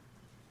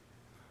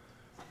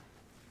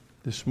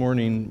This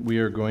morning we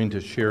are going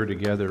to share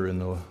together in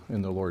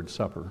the Lord's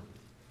Supper.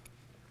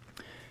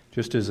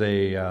 Just as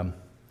a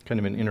kind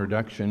of an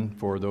introduction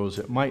for those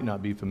that might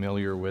not be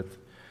familiar with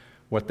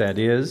what that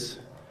is,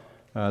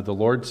 the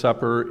Lord's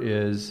Supper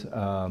is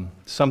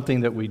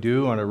something that we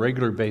do on a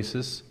regular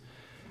basis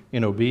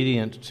in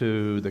obedience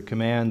to the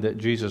command that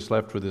Jesus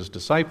left with his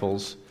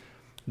disciples,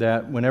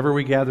 that whenever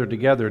we gather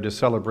together to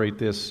celebrate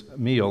this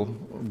meal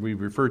we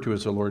refer to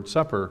as the Lord's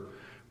Supper,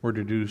 we're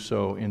to do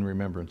so in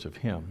remembrance of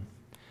him.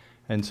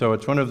 And so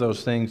it's one of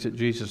those things that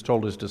Jesus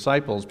told his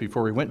disciples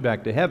before he went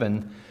back to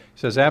heaven. He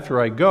says, after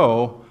I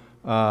go,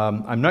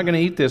 I'm not going to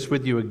eat this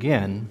with you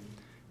again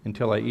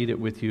until I eat it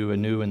with you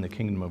anew in the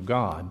kingdom of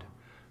God.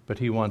 But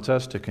he wants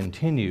us to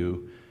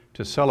continue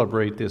to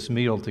celebrate this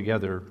meal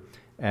together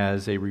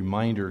as a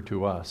reminder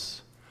to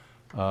us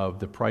of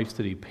the price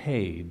that he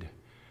paid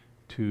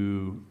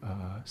to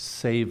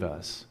save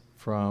us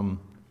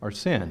from our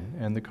sin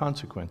and the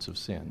consequence of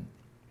sin.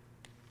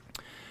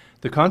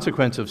 The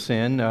consequence of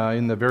sin,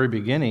 in the very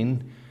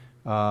beginning,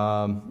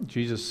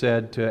 Jesus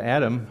said to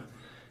Adam,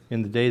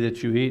 in the day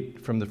that you eat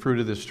from the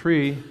fruit of this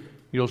tree,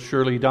 you'll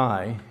surely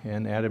die.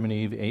 And Adam and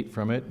Eve ate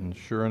from it, and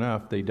sure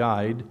enough, they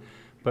died.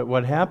 But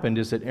what happened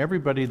is that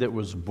everybody that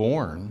was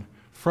born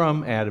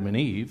from Adam and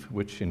Eve,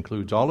 which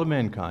includes all of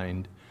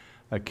mankind,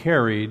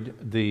 carried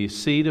the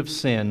seed of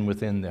sin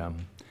within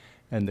them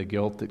and the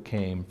guilt that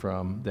came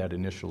from that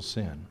initial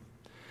sin.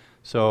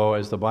 So,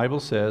 as the Bible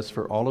says,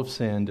 for all have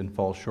sinned and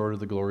fall short of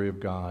the glory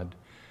of God.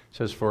 It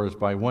says, for as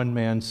by one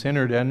man sin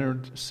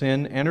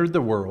entered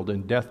the world,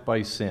 and death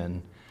by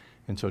sin,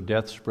 and so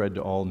death spread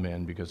to all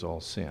men because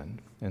all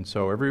sinned. And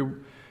so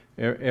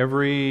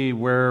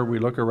everywhere we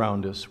look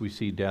around us, we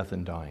see death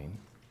and dying,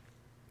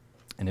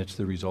 and it's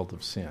the result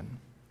of sin.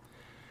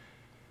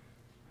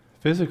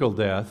 Physical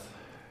death,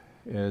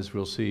 as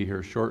we'll see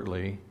here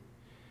shortly,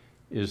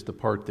 is the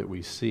part that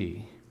we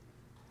see.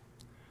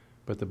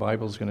 But the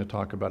Bible is going to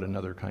talk about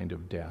another kind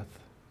of death.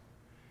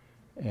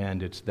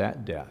 And it's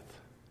that death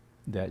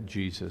that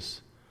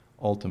Jesus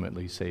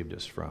ultimately saved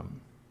us from.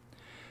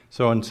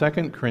 So in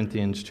 2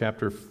 Corinthians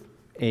chapter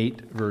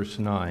 8, verse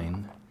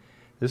 9,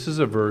 this is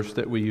a verse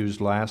that we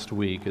used last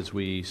week as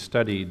we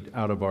studied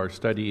out of our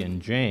study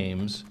in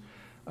James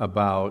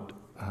about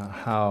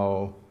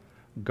how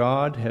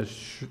God has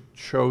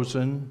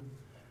chosen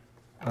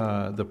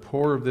the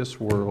poor of this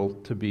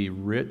world to be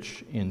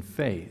rich in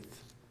faith.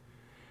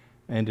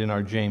 And in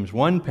our James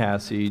 1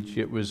 passage,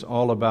 it was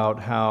all about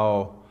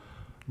how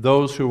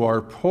those who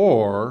are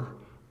poor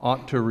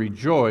ought to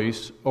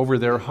rejoice over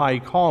their high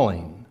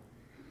calling.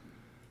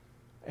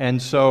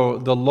 And so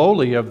the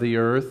lowly of the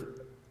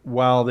earth,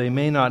 while they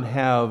may not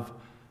have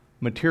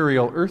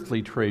material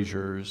earthly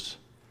treasures,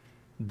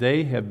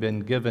 they have been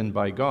given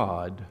by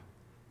God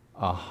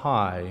a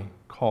high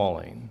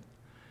calling.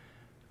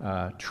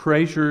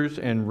 Treasures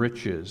and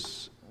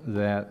riches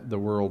that the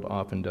world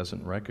often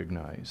doesn't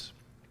recognize.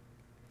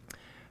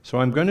 So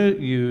I'm going to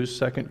use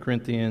 2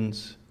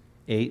 Corinthians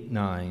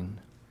 8:9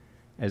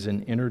 as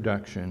an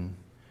introduction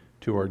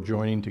to our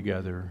joining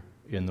together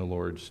in the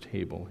Lord's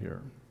table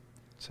here.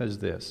 It says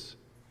this,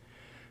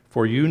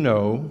 for you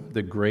know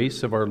the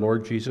grace of our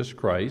Lord Jesus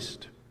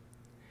Christ,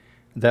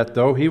 that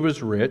though he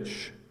was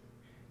rich,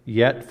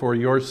 yet for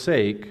your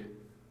sake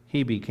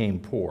he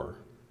became poor,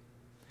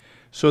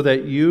 so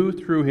that you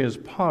through his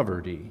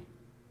poverty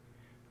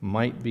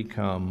might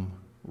become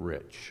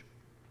rich.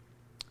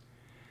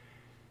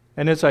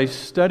 And as I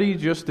study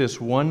just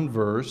this one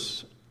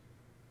verse,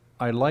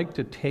 I like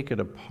to take it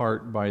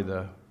apart by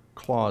the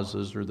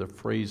clauses or the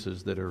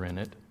phrases that are in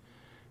it,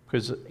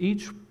 because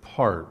each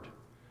part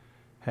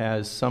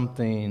has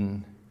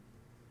something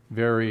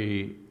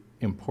very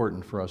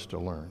important for us to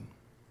learn.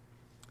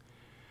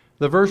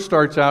 The verse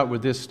starts out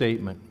with this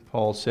statement.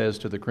 Paul says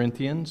to the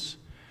Corinthians,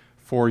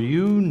 for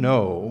you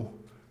know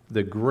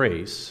the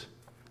grace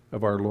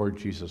of our Lord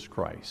Jesus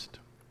Christ.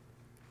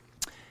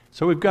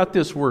 So we've got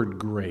this word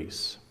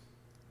grace.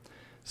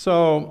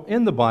 So,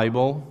 in the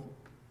Bible,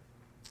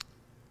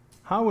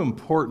 how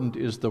important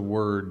is the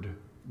word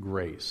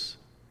grace?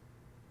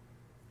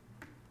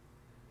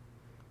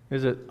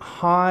 Is it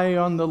high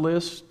on the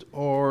list,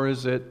 or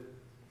is it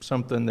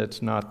something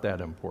that's not that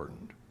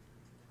important?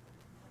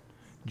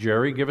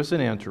 Jerry, give us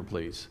an answer,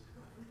 please.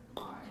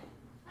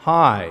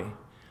 High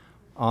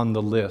on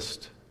the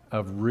list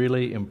of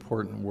really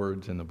important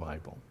words in the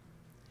Bible.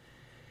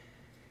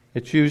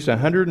 It's used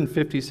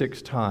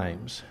 156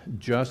 times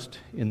just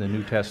in the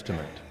New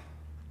Testament.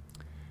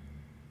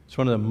 It's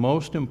one of the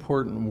most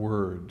important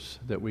words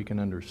that we can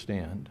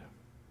understand.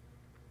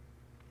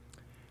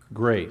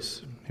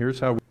 Grace. Here's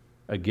how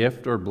a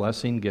gift or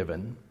blessing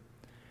given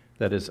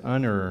that is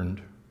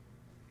unearned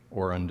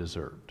or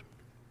undeserved.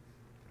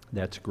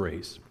 That's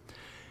grace.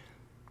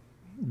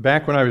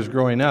 Back when I was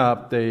growing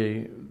up,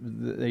 they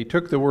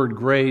took the word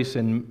grace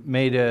and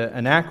made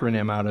an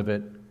acronym out of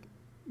it.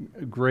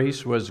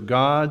 Grace was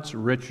God's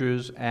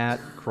riches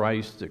at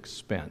Christ's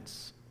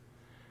expense,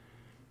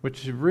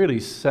 which really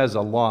says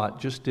a lot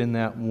just in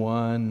that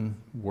one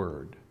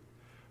word.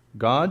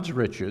 God's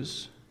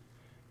riches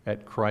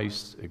at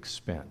Christ's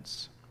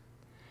expense.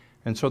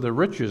 And so the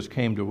riches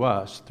came to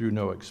us through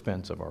no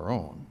expense of our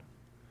own,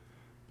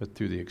 but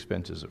through the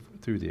expense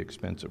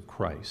of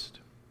Christ.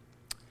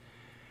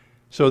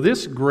 So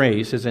this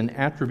grace is an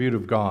attribute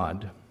of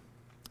God,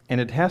 and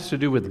it has to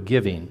do with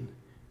giving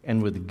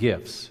and with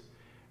gifts.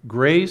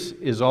 Grace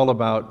is all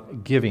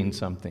about giving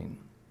something.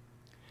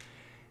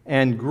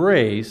 And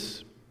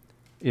grace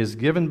is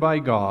given by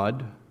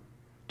God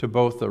to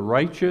both the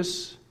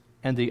righteous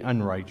and the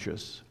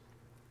unrighteous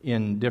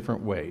in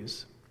different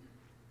ways.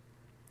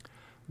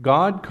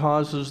 God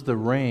causes the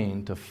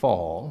rain to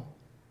fall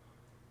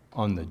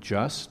on the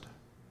just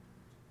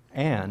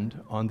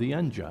and on the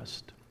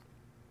unjust.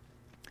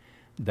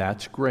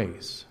 That's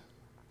grace.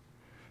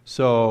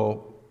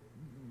 So,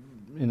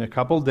 in a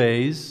couple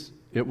days,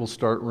 it will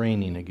start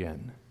raining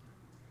again.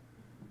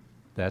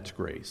 That's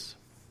grace.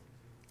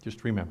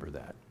 Just remember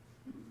that.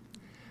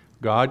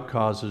 God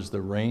causes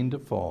the rain to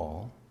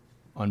fall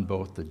on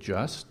both the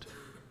just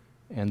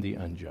and the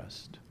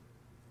unjust.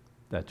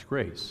 That's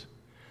grace.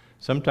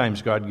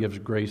 Sometimes God gives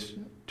grace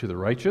to the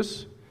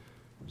righteous.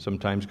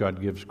 Sometimes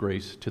God gives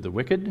grace to the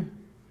wicked.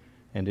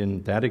 And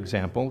in that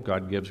example,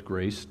 God gives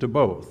grace to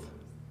both.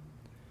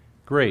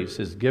 Grace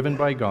is given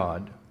by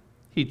God.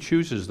 He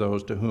chooses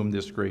those to whom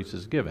this grace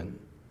is given,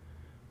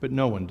 but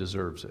no one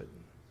deserves it.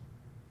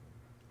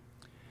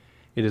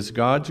 It is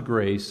God's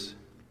grace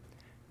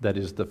that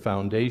is the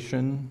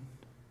foundation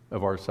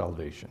of our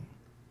salvation.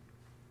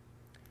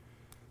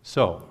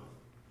 So,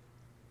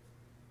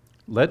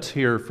 let's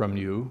hear from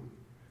you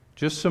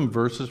just some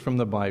verses from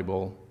the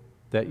Bible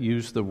that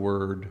use the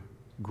word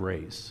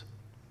grace.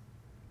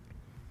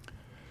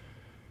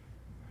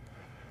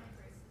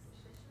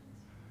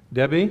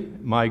 Debbie,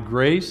 my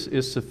grace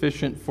is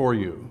sufficient for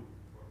you.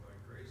 For by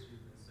grace you've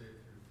been saved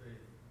through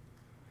faith.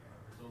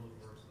 Result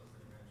of works, lest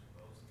any man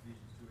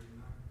should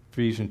boast.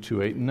 Ephesians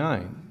 2:8 and 9.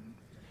 Ephesians 2:8 and 9.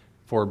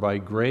 For by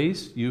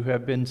grace you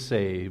have been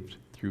saved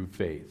through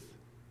faith.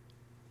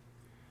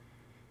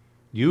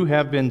 You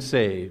have been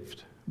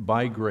saved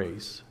by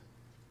grace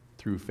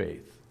through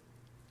faith.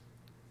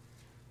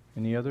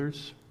 Any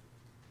others?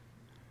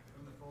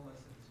 From the fullness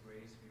of His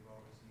grace we've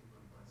all received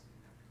one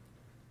blessing after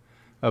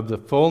another. Of the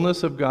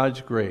fullness of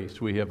God's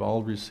grace, we have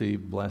all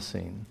received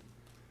blessing.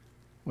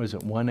 Was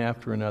it one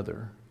after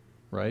another,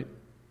 right?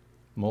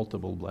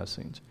 Multiple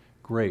blessings.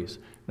 Grace.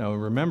 Now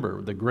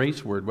remember, the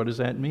grace word, what does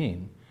that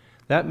mean?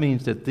 That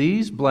means that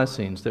these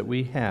blessings that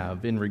we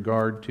have in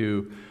regard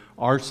to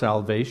our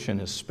salvation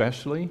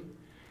especially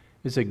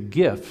is a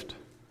gift,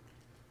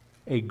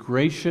 a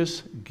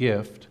gracious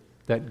gift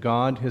that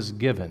God has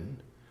given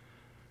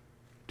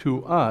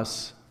to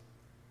us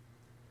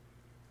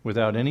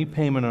without any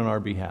payment on our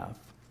behalf,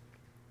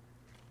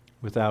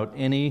 without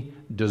any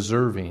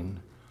deserving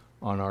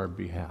on our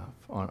behalf,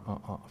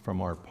 from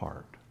our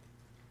part.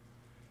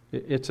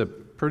 It's a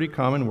pretty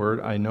common word.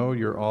 I know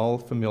you're all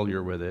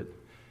familiar with it.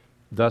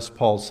 Thus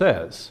Paul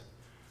says,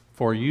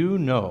 "For you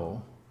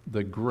know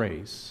the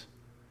grace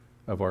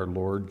of our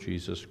Lord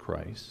Jesus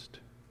Christ."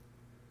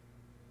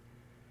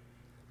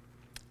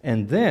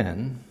 And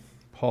then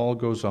Paul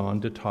goes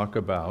on to talk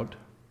about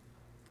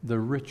the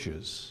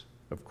riches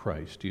of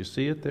Christ. Do you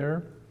see it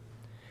there?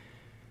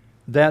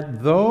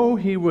 That though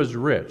he was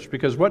rich,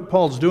 because what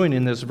Paul's doing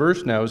in this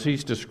verse now is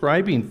he's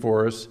describing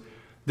for us,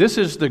 this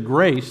is the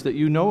grace that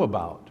you know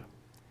about.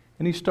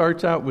 And he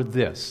starts out with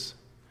this,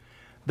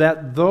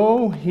 that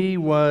though he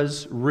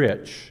was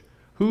rich,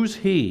 who's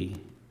he?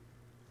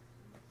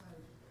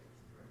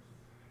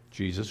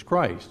 Jesus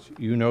Christ.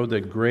 You know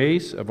the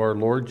grace of our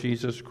Lord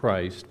Jesus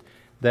Christ,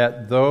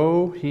 that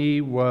though he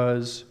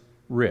was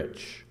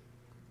rich.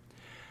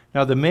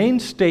 Now the main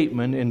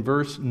statement in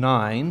verse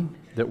 9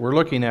 that we're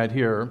looking at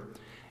here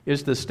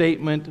is the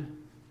statement,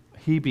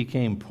 he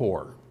became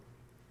poor.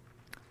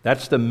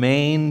 That's the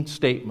main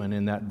statement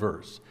in that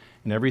verse.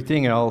 And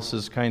everything else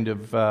is kind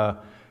of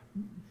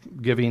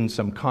giving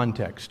some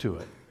context to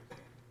it.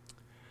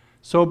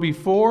 So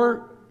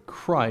before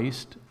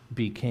Christ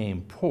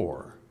became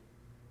poor,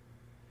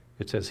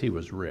 it says he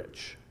was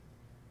rich.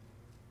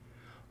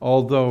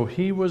 Although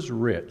he was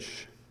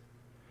rich,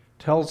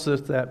 tells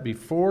us that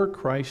before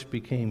Christ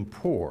became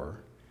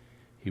poor,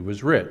 he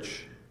was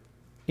rich.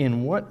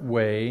 In what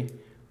way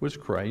was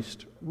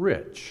Christ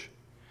rich?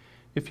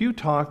 If you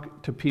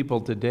talk to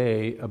people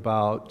today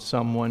about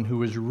someone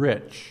who is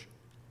rich,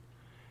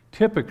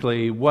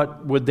 typically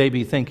what would they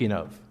be thinking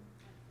of?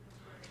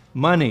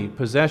 Money,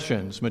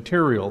 possessions,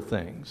 material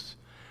things.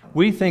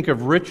 We think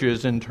of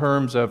riches in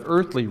terms of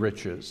earthly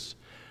riches.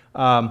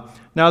 Now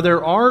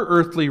there are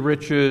earthly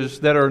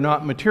riches that are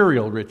not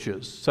material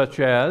riches, such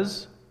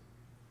as,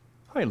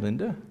 hi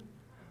Linda,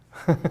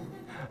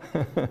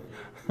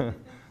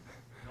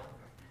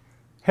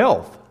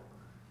 health.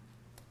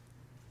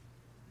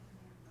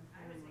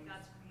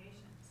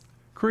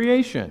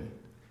 Creation.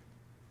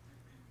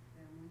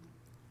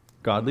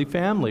 Godly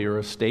family, or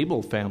a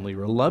stable family,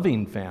 or a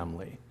loving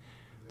family.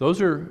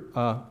 Those are...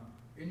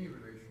 Any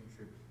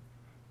relationship.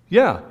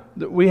 Yeah,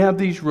 we have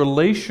these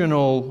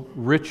relational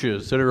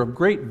riches that are of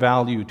great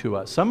value to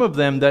us. Some of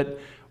them that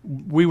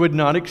we would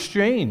not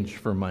exchange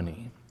for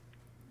money.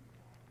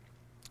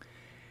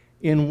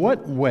 In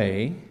what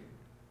way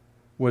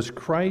was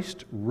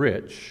Christ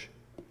rich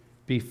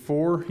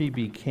before he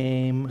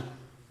became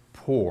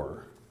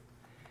poor?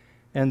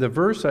 And the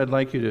verse I'd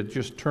like you to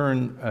just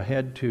turn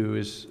ahead to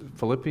is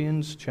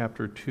Philippians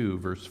chapter 2,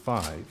 verse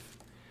 5,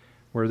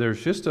 where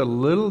there's just a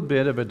little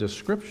bit of a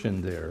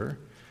description there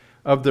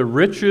of the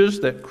riches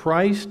that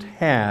Christ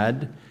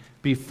had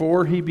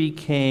before he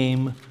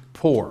became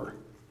poor.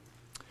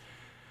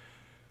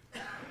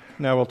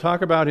 Now, we'll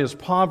talk about his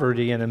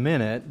poverty in a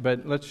minute,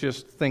 but let's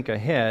just think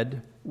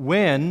ahead.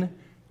 When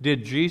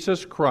did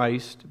Jesus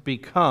Christ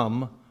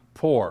become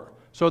poor?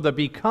 So the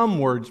become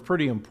word's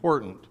pretty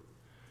important.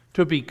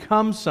 To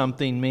become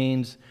something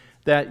means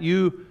that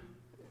you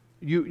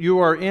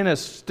are in a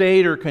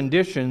state or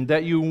condition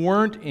that you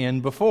weren't in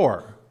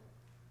before.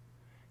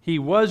 He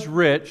was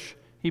rich,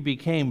 he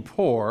became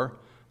poor.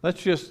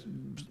 Let's just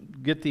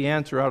get the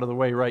answer out of the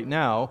way right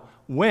now.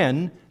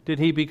 When did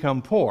he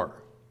become poor?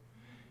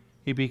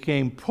 He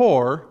became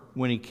poor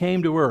when he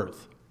came to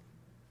earth,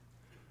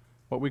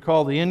 what we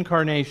call the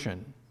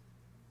incarnation.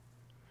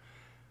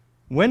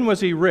 When was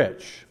he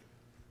rich?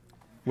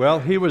 Well,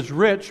 he was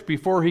rich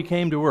before he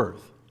came to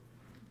earth,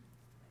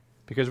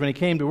 because when he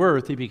came to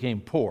earth, he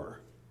became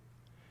poor.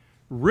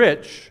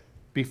 Rich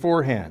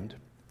beforehand.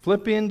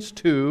 Philippians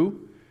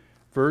 2,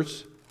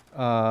 verse,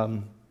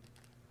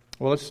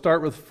 let's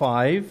start with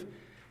 5.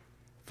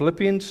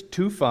 Philippians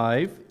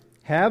 2:5.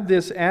 Have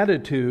this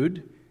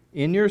attitude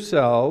in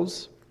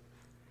yourselves,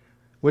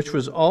 which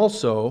was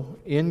also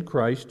in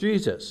Christ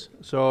Jesus.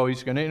 So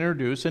he's going to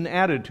introduce an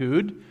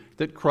attitude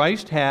that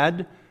Christ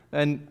had,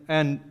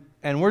 and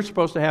we're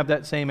supposed to have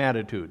that same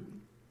attitude.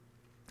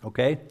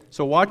 Okay?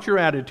 So watch your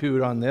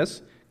attitude on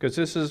this, because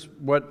this is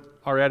what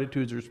our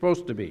attitudes are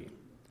supposed to be.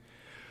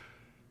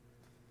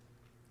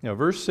 Now,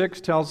 verse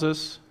 6 tells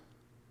us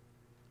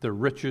the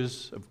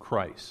riches of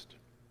Christ,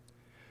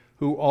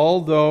 who,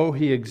 although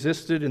he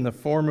existed in the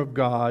form of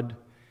God,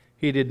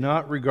 he did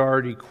not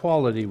regard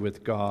equality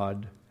with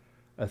God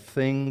a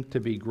thing to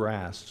be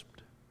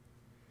grasped,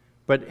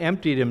 but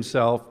emptied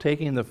himself,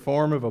 taking the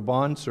form of a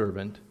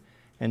bondservant,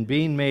 and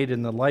being made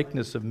in the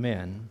likeness of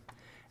men,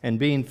 and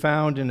being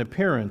found in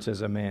appearance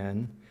as a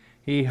man,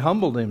 he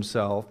humbled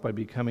himself by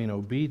becoming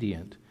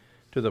obedient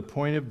to the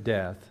point of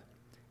death,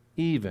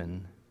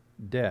 even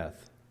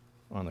death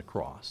on the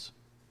cross.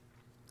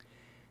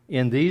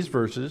 In these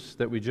verses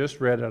that we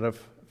just read out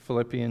of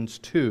Philippians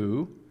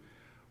 2,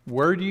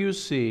 where do you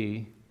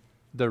see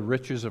the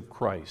riches of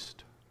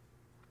Christ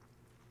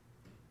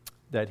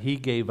that he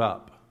gave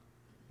up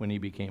when he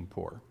became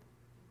poor?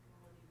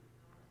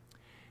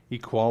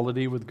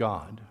 Equality with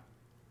God.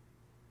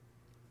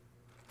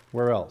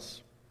 Where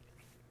else?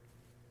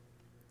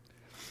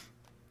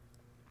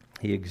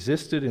 He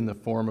existed in the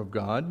form of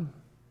God.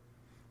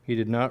 He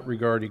did not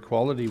regard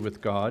equality with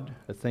God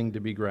a thing to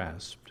be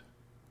grasped.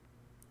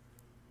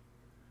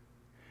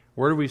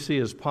 Where do we see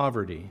his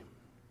poverty?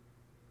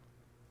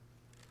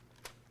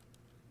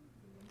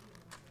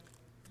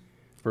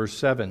 Verse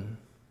 7,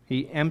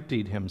 he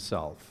emptied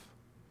himself,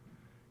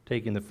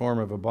 taking the form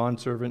of a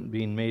bondservant,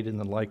 being made in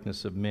the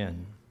likeness of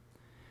men.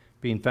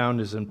 Being found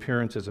in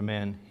appearance as a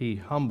man, he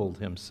humbled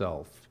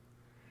himself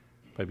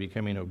by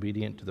becoming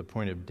obedient to the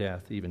point of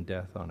death, even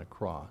death on a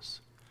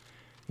cross.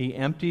 He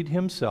emptied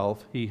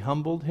himself, he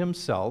humbled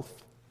himself.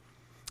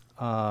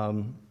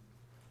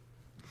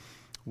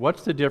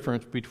 What's the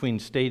difference between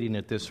stating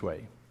it this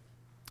way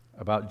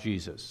about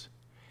Jesus?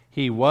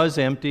 He was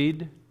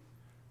emptied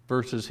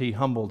versus he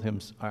humbled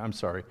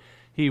himself.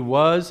 He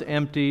was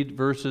emptied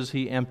versus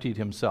he emptied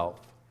himself.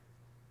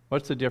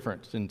 What's the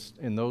difference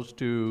in those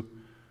two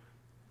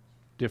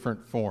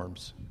different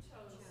forms?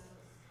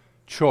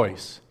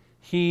 Choice.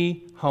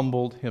 He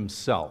humbled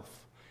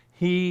himself.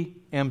 He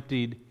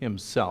emptied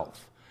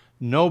himself.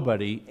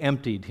 Nobody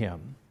emptied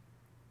him.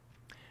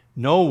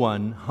 No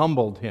one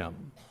humbled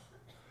him.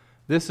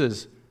 This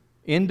is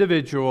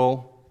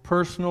individual,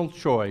 personal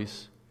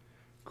choice.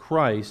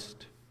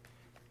 Christ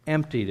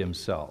emptied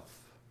himself.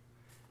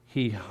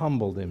 He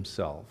humbled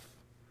himself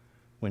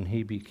when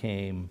he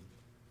became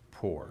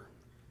poor.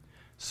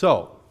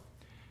 So,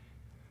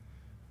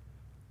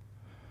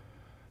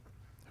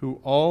 who,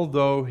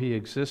 although he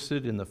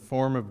existed in the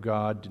form of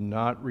God, did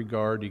not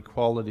regard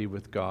equality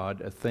with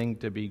God a thing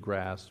to be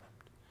grasped,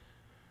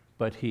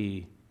 but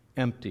he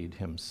emptied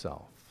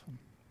himself.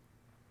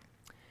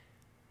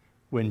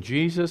 When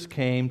Jesus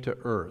came to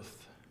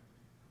earth,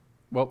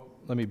 well,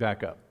 let me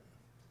back up.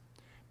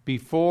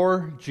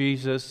 Before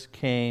Jesus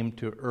came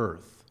to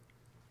earth,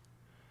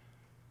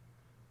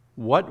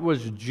 what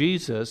was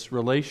Jesus'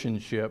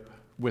 relationship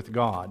with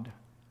God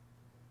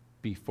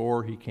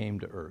before he came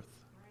to earth?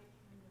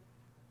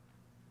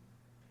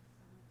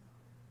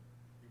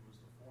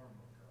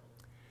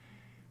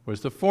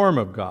 Was the form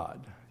of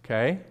God.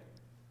 Okay?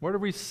 What are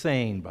we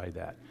saying by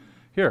that?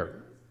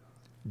 Here,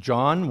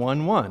 John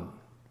 1:1.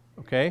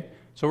 Okay?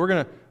 So we're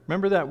going to,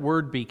 remember that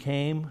word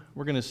became?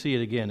 We're going to see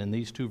it again in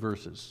these two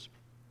verses.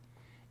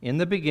 In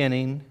the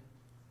beginning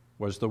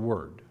was the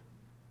Word.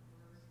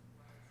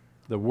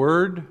 The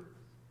Word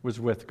was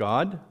with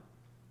God,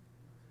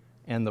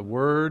 and the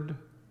Word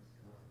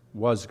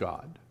was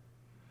God.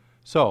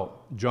 So,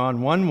 John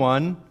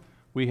 1:1,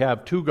 we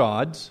have two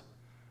gods.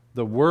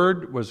 The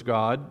Word was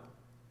God,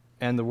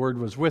 and the Word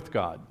was with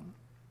God.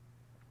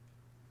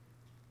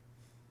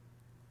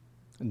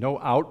 No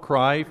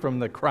outcry from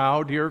the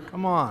crowd here.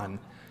 Come on.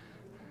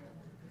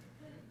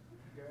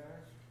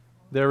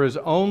 There is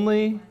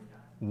only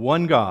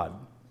one God.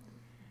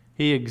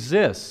 He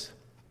exists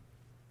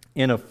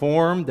in a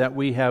form that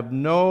we have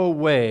no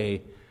way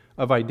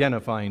of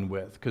identifying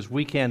with, because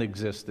we can't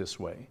exist this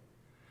way.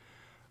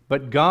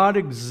 But God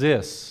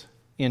exists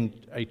in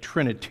a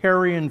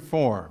Trinitarian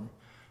form.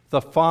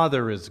 The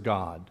Father is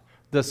God.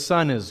 The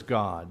Son is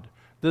God.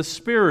 The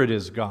Spirit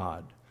is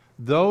God.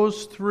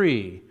 Those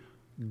three,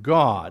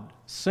 God,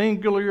 a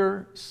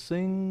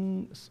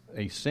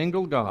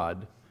single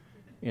God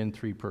in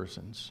three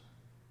persons.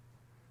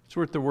 That's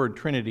what the word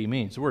Trinity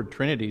means. The word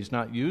Trinity is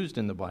not used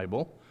in the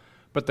Bible,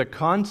 but the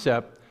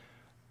concept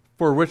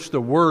for which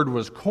the word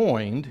was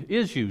coined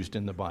is used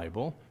in the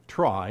Bible.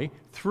 Tri,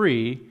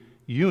 three,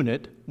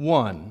 unit,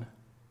 one.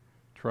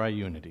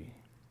 Triunity.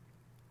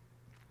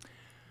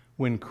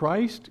 When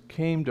Christ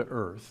came to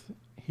earth,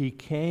 he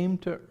came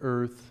to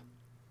earth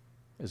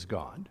as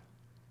God.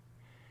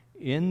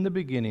 In the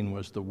beginning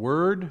was the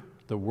Word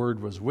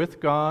was with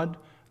God,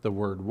 the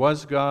Word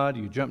was God.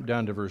 You jump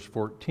down to verse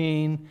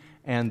 14,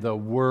 and the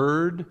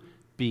Word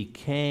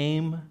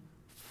became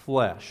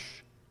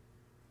flesh.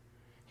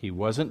 He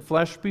wasn't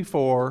flesh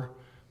before,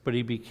 but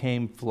he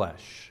became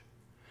flesh.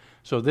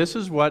 So this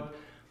is what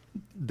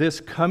this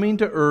coming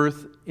to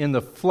earth in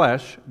the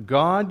flesh,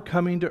 God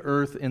coming to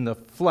earth in the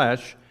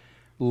flesh,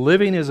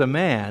 living as a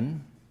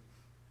man,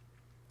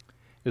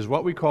 is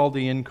what we call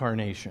the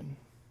incarnation,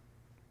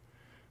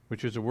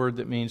 which is a word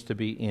that means to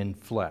be in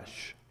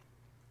flesh.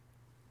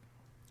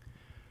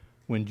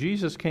 When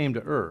Jesus came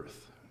to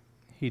earth,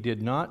 he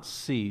did not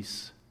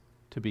cease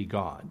to be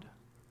God,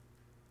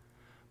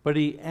 but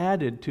he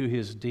added to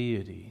his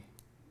deity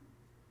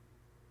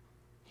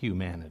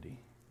humanity.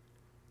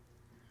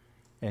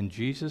 And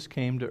Jesus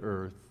came to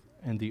earth,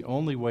 and the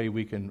only way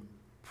we can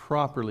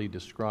properly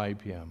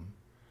describe him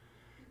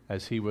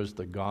as he was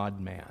the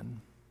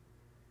God-man.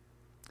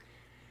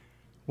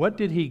 What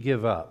did he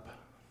give up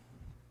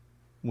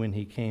when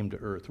he came to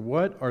earth?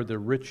 What are the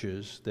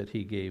riches that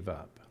he gave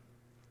up?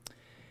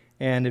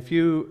 And if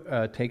you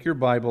take your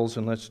Bibles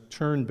and let's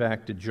turn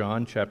back to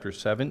John chapter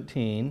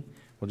 17.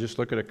 We'll just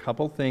look at a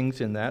couple things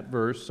in that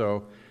verse.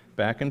 So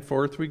back and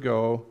forth we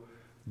go.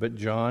 But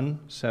John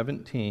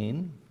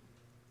 17.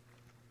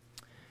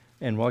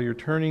 And while you're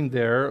turning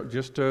there,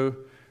 just to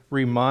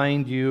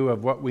remind you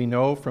of what we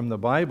know from the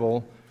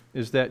Bible,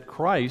 is that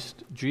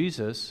Christ,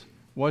 Jesus,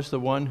 was the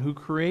one who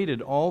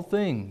created all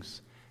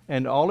things.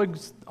 And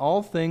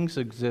all things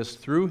exist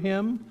through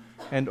him,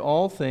 and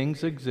all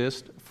things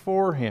exist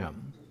for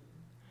him.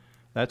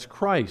 That's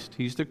Christ.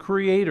 He's the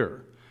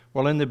creator.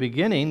 Well, in the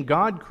beginning,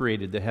 God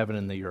created the heaven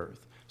and the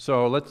earth.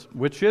 So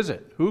which is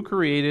it? Who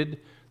created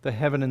the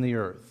heaven and the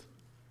earth?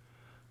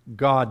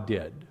 God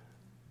did.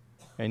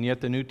 And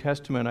yet the New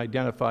Testament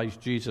identifies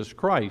Jesus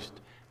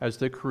Christ as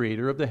the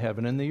creator of the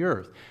heaven and the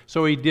earth.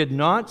 So he did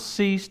not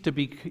cease to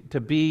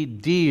be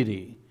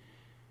deity.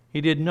 He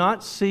did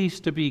not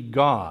cease to be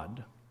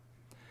God.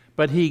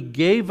 But he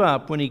gave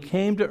up, when he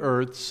came to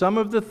earth, some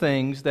of the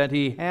things that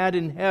he had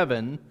in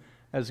heaven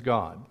as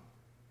God.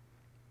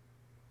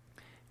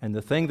 And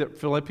the thing that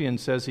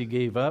Philippians says he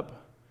gave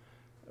up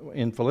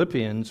in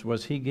Philippians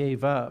was he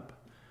gave up.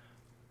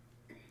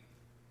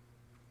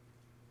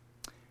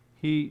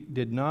 He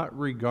did not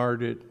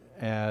regard it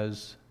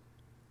as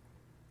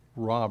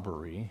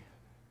robbery,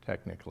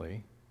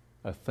 technically,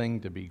 a thing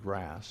to be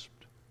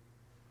grasped.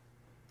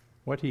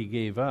 What he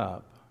gave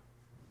up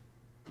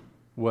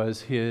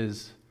was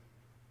his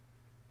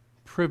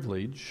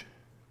privilege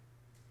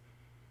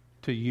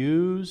to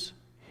use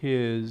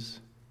his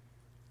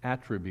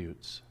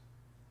attributes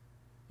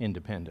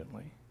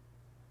independently.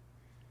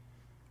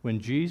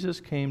 When Jesus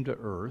came to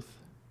earth,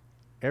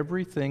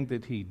 everything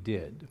that he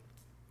did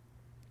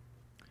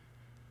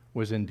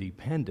was in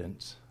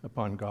dependence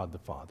upon God the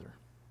Father.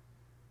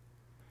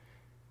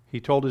 He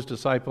told his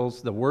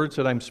disciples, the words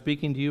that I'm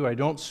speaking to you, I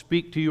don't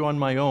speak to you on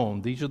my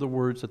own. These are the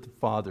words that the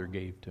Father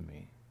gave to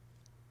me.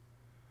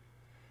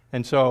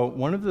 And so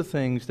one of the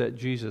things that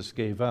Jesus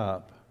gave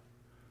up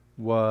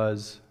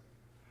was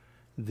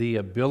the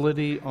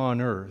ability on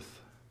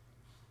earth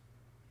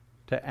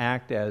to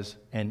act as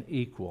an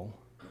equal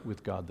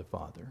with God the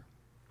Father.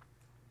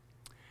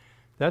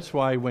 That's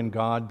why when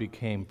God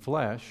became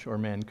flesh, or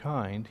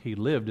mankind, he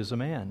lived as a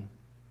man.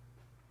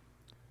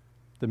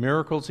 The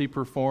miracles he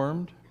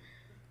performed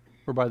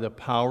were by the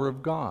power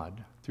of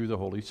God through the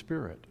Holy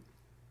Spirit.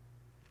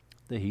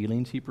 The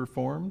healings he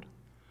performed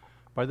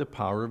by the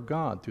power of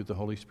God through the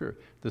Holy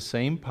Spirit. The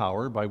same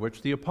power by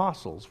which the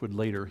apostles would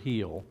later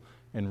heal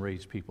and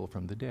raise people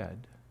from the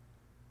dead.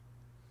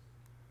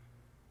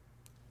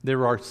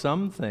 There are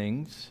some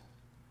things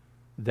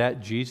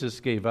that Jesus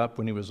gave up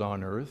when he was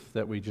on earth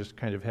that we just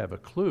kind of have a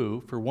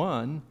clue. For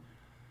one,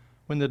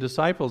 when the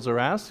disciples are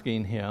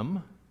asking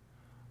him,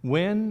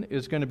 when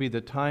is going to be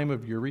the time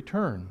of your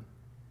return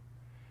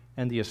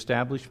and the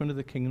establishment of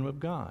the kingdom of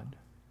God?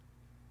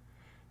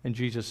 And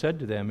Jesus said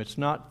to them, it's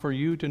not for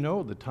you to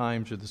know the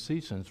times or the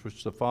seasons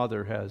which the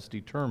Father has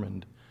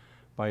determined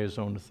by his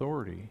own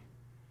authority.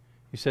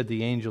 He said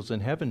the angels in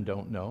heaven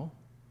don't know.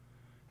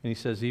 And he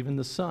says even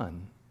the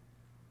Son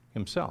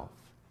himself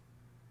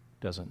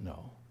doesn't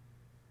know.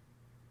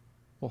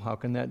 Well, how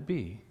can that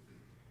be?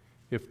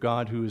 If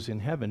God who is in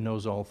heaven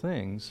knows all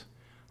things,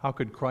 how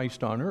could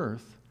Christ on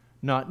earth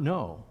not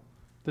know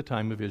the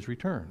time of his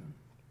return?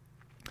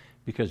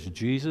 Because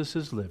Jesus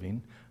is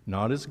living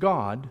not as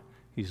God,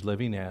 he's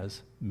living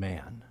as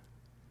man,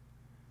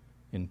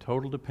 in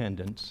total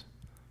dependence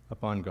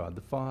upon God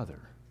the Father.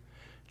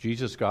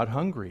 Jesus got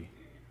hungry.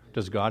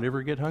 Does God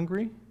ever get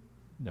hungry?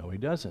 No, he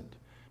doesn't.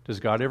 Does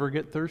God ever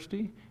get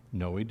thirsty?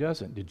 No, he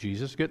doesn't. Did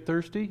Jesus get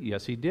thirsty?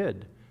 Yes, he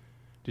did.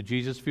 Did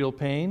Jesus feel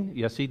pain?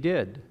 Yes, he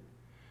did.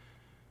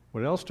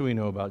 What else do we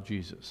know about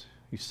Jesus?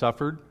 He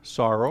suffered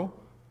sorrow,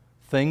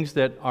 things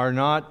that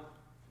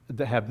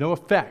have no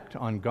effect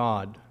on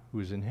God who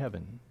is in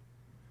heaven.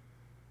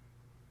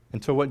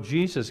 And so what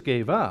Jesus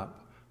gave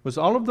up was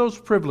all of those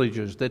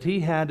privileges that he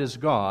had as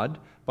God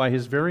by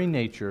his very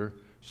nature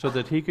so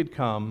that he could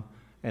come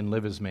and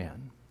live as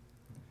man.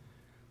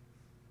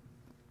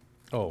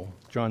 Oh,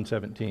 John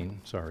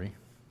 17, sorry.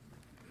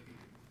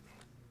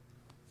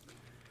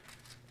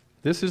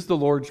 This is the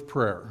Lord's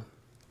Prayer,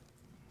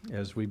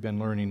 as we've been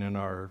learning in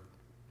our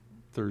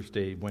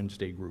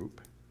Wednesday group.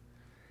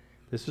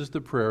 This is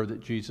the prayer that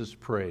Jesus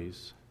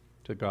prays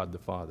to God the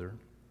Father.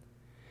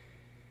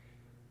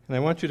 And I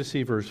want you to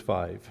see verse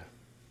 5.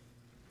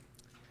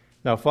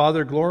 Now,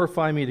 Father,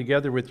 glorify me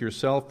together with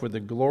yourself with the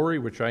glory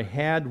which I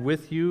had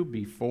with you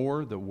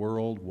before the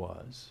world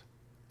was.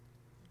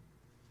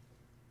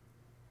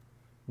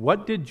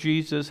 What did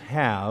Jesus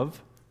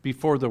have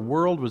before the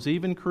world was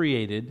even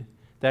created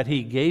that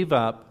he gave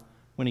up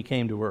when he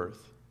came to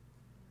earth?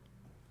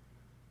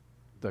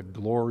 The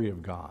glory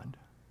of God.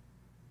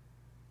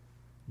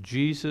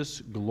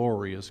 Jesus'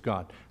 glory is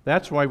God.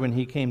 That's why when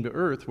he came to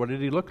earth, what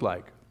did he look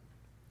like?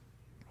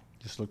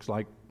 Just looks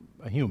like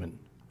a human.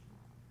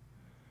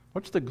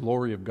 What's the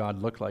glory of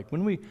God look like?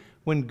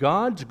 When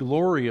God's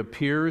glory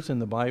appears in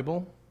the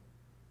Bible,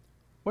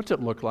 what's it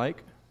look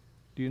like?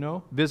 Do you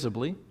know?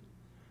 Visibly.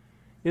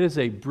 It is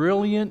a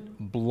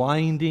brilliant,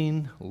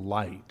 blinding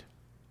light.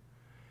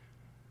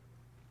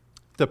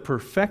 The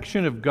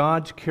perfection of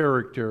God's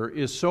character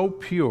is so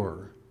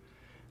pure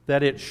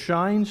that it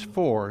shines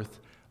forth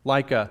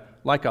like a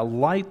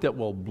light that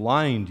will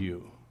blind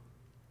you.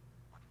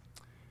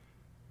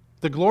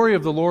 The glory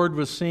of the Lord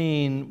was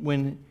seen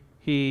when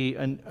he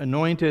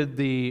anointed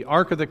the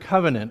Ark of the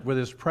Covenant with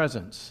his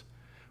presence,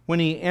 when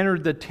he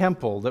entered the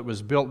temple that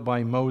was built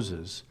by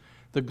Moses.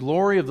 The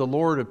glory of the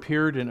Lord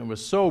appeared, and it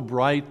was so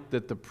bright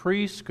that the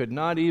priests could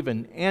not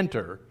even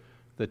enter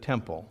the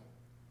temple.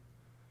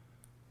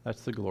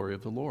 That's the glory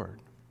of the Lord.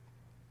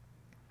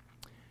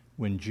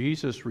 When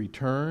Jesus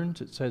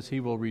returns, it says he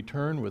will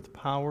return with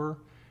power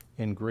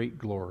and great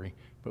glory.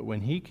 But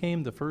when he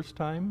came the first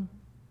time,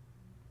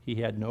 he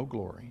had no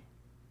glory.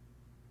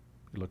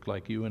 He looked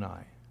like you and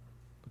I,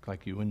 looked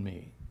like you and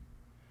me.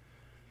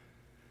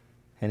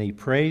 And he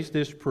prays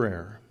this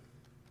prayer,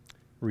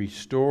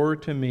 restore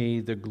to me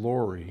the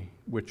glory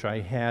which I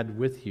had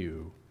with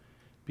you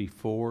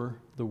before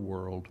the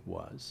world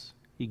was.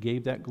 He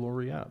gave that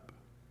glory up.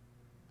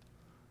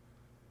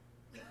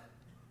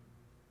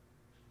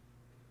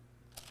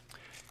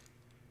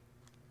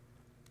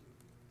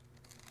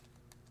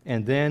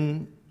 And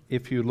then,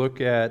 if you look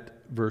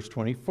at verse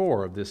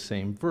 24 of this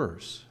same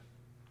verse,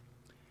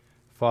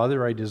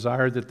 Father, I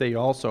desire that they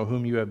also,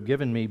 whom you have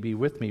given me, be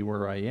with me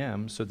where I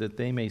am, so that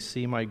they may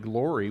see my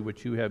glory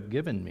which you have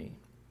given me.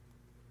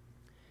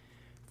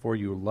 For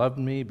you loved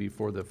me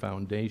before the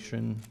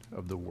foundation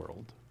of the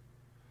world.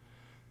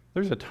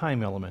 There's a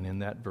time element in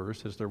that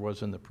verse, as there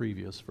was in the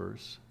previous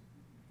verse.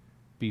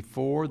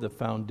 Before the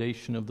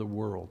foundation of the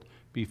world.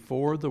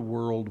 Before the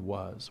world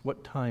was.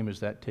 What time is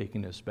that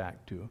taking us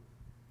back to?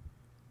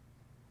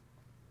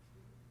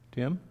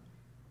 Tim?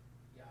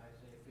 Yeah,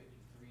 Isaiah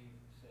 53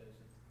 says,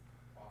 it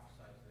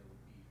prophesies there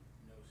would be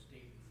no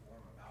stately form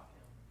about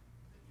him,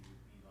 that he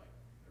would be like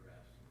the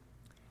rest.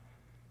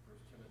 1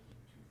 Timothy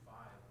 2:5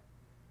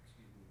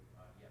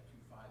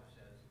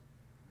 says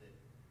that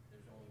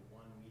there's only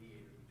one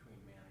mediator between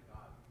man and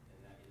God,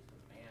 and that is the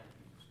man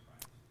Jesus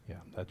Christ.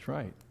 Yeah, that's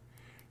right.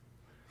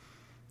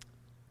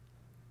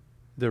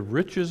 The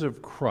riches of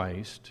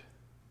Christ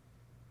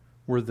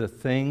were the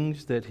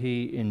things that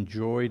he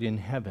enjoyed in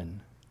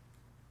heaven.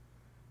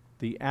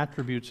 The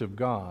attributes of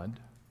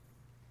God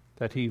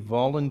that he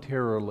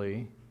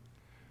voluntarily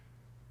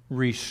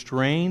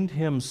restrained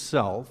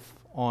himself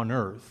on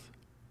earth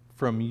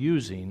from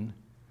using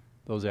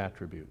those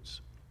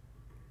attributes.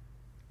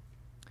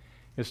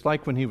 It's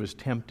like when he was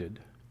tempted.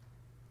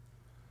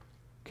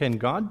 Can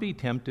God be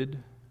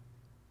tempted?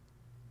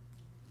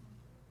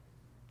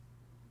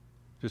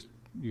 Just,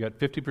 you got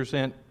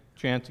 50%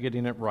 chance of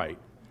getting it right.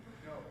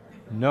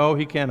 No,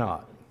 he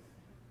cannot.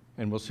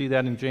 And we'll see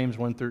that in James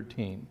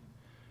 1:13.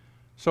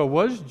 So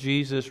was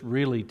Jesus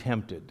really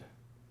tempted?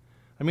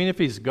 I mean, if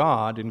he's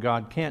God and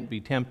God can't be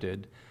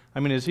tempted, I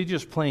mean, is he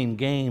just playing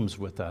games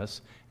with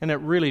us? And it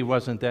really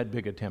wasn't that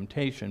big a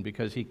temptation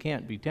because he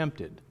can't be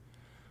tempted.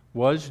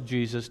 Was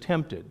Jesus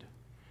tempted?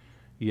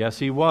 Yes,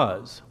 he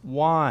was.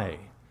 Why?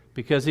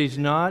 Because he's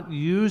not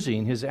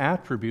using his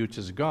attributes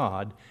as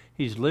God.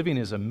 He's living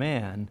as a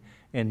man,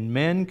 and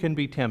men can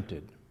be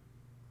tempted.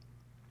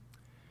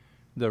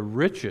 The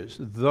riches,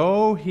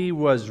 though he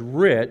was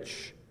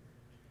rich,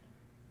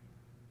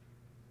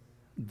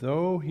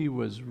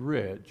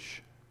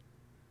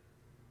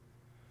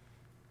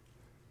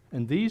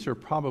 and these are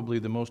probably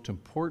the most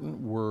important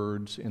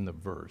words in the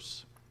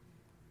verse.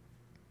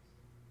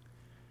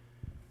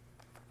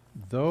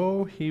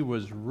 Though he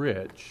was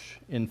rich,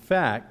 in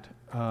fact,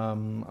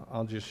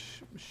 I'll just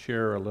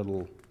share a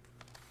little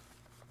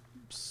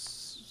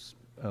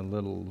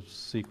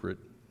secret.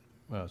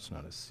 Well, it's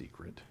not a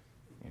secret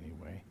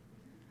anyway.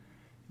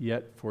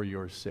 Yet for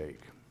your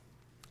sake.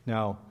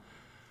 Now,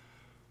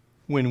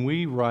 when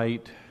we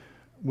write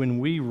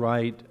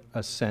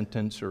a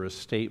sentence or a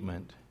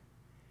statement,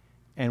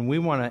 and we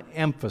want to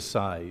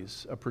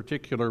emphasize a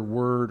particular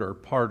word or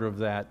part of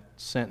that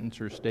sentence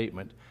or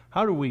statement,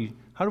 how do we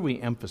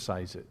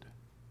emphasize it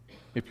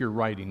if you're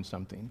writing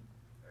something?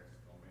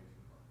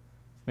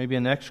 Maybe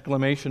an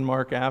exclamation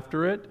mark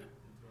after it?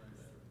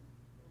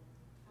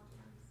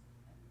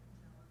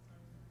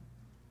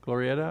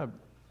 Glorietta?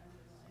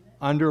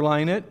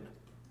 Underline it?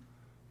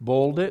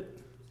 Bold it?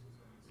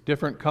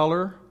 Different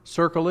color?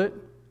 Circle it?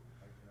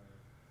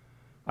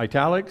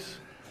 Italics?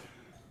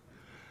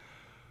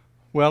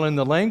 Well, in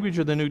the language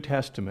of the New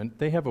Testament,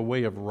 they have a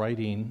way of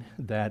writing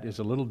that is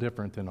a little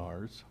different than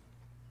ours.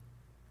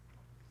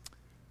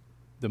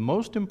 The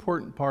most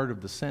important part of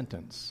the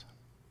sentence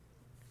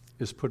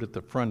is put at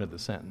the front of the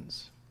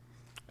sentence.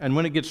 And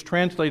when it gets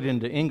translated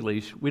into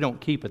English, we don't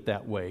keep it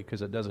that way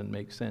because it doesn't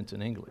make sense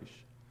in English.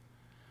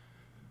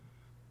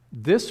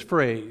 This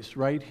phrase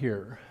right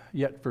here,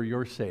 yet for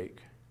your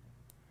sake,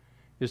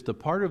 is the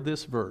part of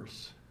this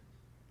verse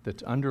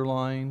that's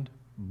underlined,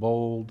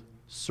 bold,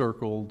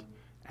 circled,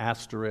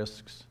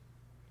 asterisks.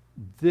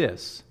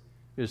 This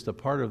is the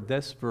part of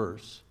this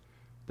verse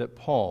that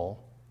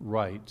Paul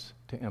writes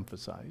to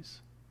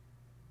emphasize.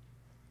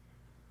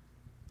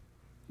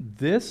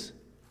 This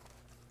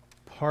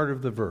part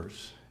of the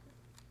verse.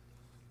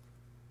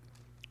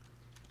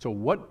 So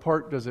what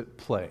part does it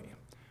play?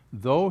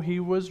 Though he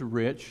was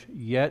rich,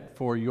 yet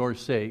for your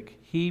sake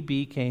he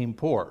became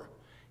poor.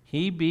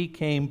 He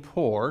became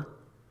poor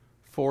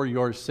for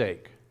your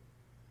sake.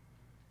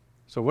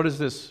 So what does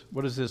this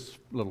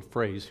little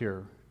phrase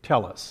here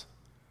tell us?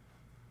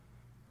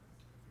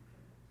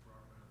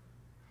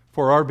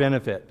 For our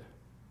benefit.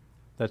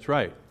 That's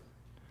right.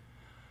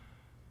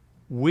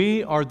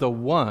 We are the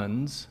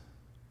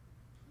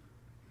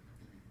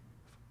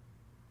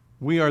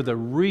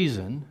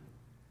reason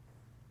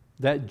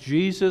that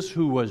Jesus,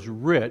 who was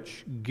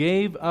rich,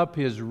 gave up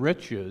his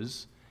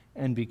riches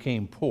and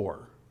became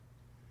poor.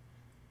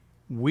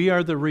 We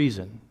are the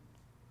reason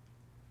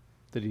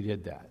that he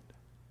did that.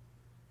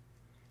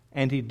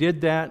 And he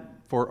did that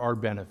for our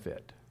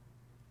benefit,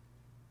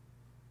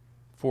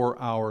 for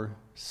our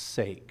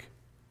sake,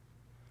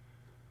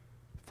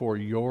 for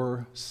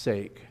your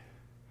sake.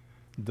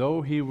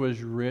 Though he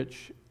was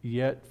rich,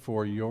 yet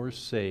for your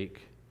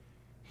sake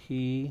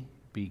he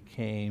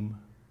became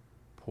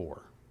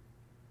poor.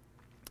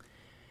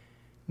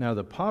 Now,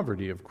 the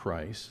poverty of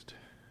Christ,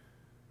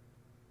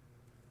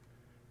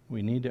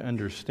 we need to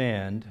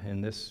understand,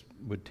 and this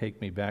would take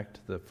me back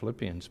to the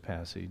Philippians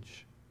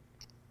passage.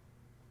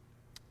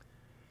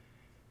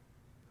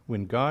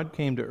 When God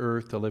came to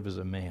earth to live as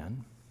a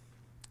man,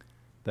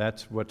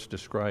 that's what's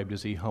described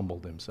as he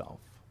humbled himself.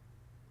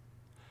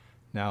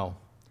 Now,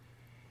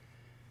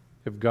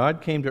 if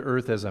God came to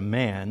earth as a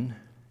man,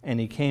 and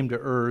he came to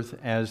earth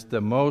as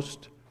the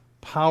most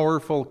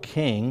powerful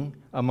king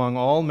among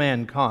all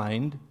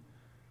mankind,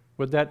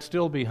 would that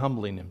still be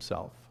humbling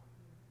himself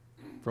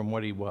from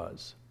what he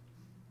was?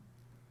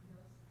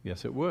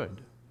 Yes, it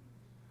would.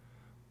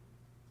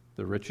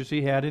 The riches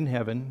he had in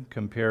heaven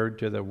compared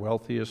to the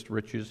wealthiest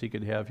riches he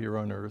could have here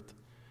on earth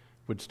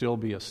would still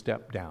be a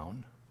step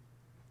down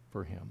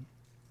for him.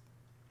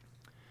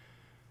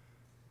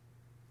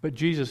 But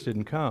Jesus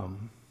didn't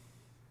come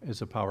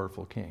as a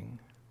powerful king.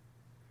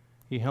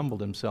 He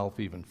humbled himself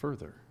even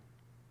further.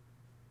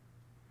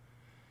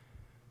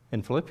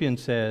 And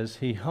Philippians says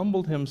he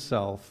humbled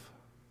himself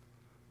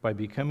by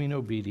becoming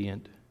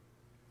obedient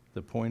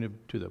to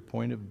the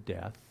point of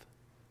death.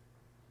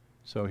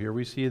 So here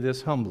we see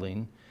this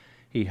humbling.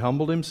 He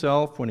humbled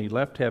himself when he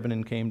left heaven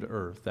and came to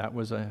earth. That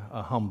was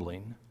a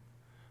humbling.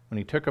 When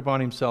he took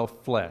upon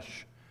himself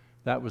flesh,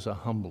 that was a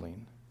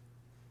humbling.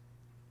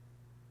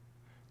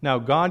 Now,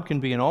 God can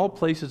be in all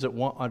places at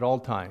all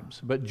times.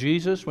 But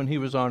Jesus, when he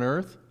was on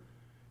earth,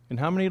 in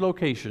how many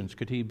locations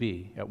could he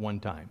be at one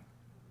time?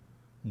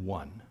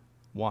 One.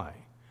 Why?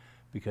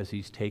 Because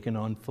he's taken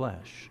on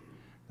flesh.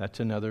 That's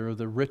another of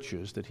the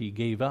riches that he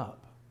gave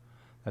up.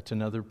 That's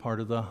another part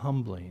of the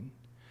humbling.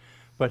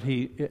 But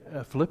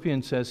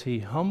Philippians says he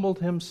humbled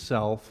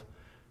himself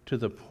to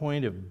the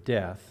point of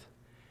death.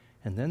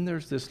 And then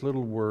there's this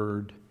little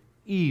word,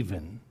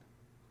 even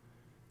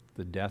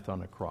the death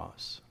on a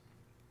cross.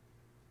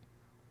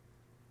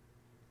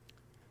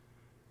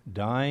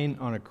 Dying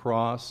on a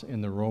cross in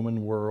the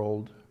Roman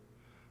world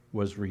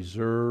was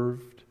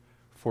reserved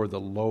for the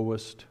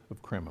lowest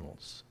of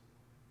criminals.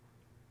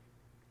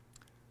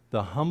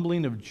 The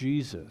humbling of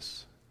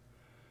Jesus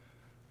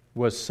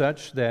was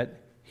such that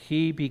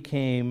he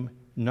became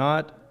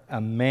not a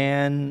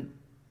man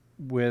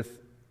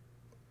with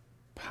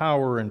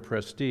power and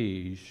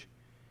prestige.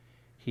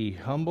 He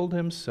humbled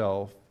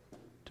himself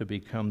to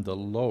become the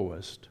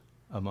lowest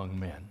among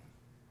men.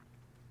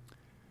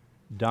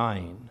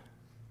 Dying,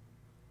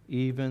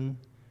 even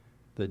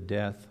the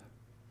death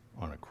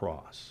on a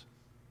cross.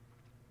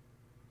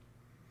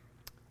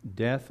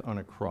 Death on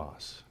a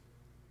cross.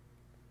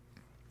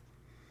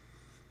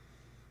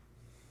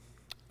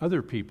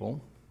 Other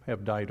people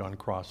have died on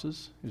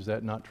crosses. Is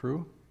that not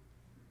true?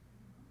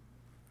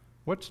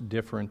 What's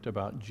different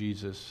about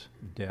Jesus'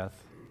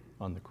 death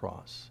on the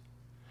cross?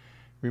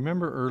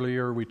 Remember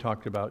earlier we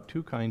talked about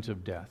two kinds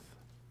of death.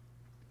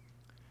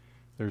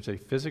 There's a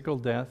physical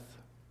death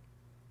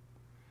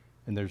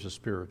and there's a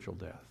spiritual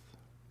death.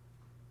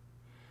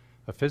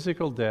 A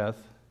physical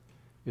death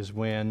is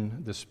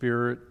when the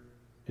spirit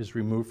is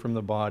removed from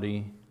the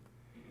body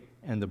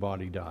and the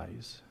body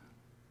dies.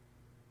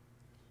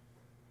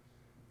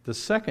 The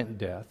second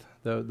death,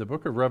 the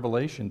book of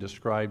Revelation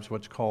describes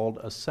what's called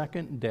a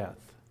second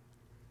death.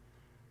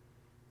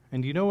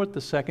 And do you know what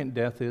the second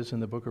death is in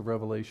the book of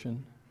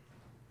Revelation?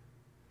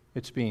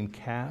 It's being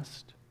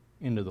cast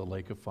into the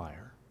lake of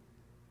fire.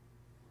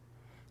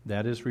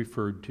 That is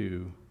referred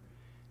to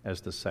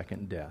as the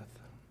second death.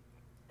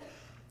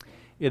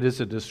 It is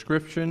a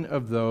description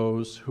of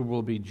those who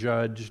will be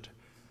judged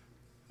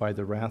by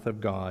the wrath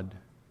of God.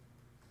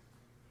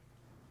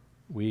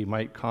 We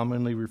might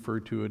commonly refer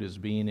to it as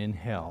being in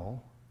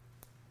hell.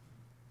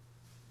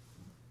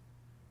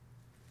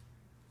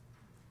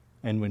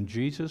 And when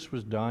Jesus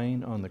was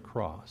dying on the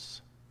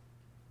cross,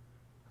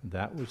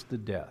 that was the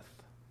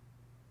death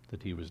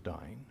that he was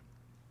dying.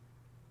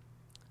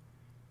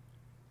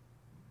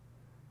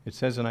 It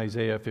says in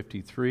Isaiah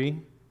 53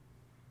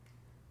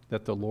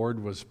 that the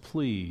Lord was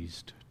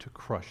pleased to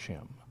crush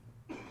him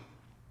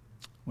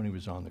when he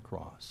was on the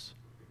cross.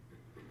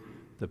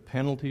 The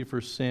penalty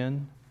for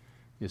sin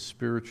is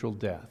spiritual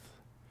death.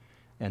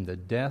 And the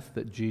death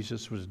that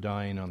Jesus was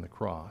dying on the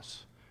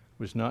cross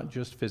was not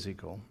just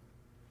physical.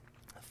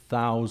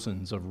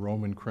 Thousands of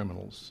Roman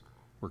criminals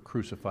were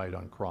crucified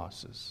on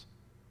crosses.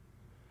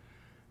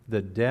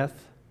 The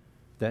death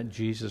that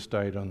Jesus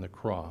died on the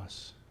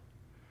cross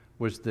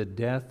was the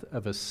death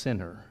of a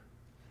sinner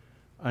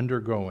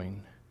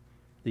undergoing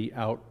the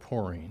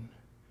outpouring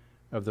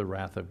of the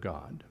wrath of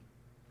God.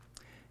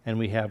 And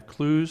we have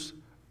clues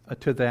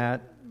to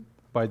that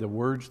by the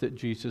words that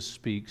Jesus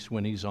speaks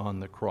when he's on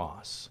the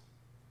cross.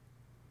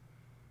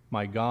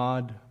 My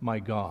God,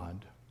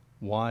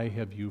 why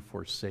have you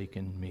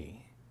forsaken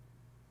me?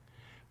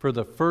 For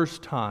the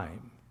first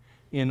time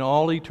in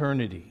all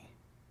eternity,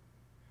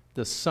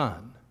 the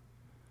Son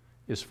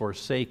is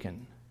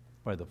forsaken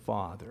by the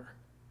Father.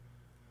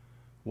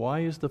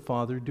 Why is the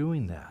Father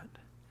doing that?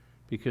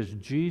 Because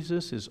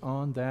Jesus is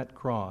on that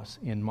cross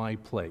in my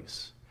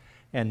place.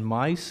 And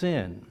my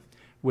sin,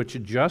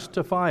 which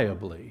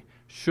justifiably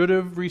should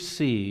have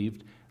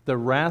received the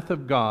wrath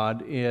of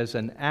God as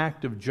an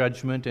act of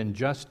judgment and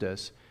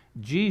justice,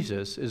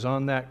 Jesus is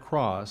on that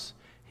cross.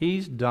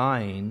 He's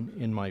dying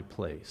in my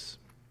place.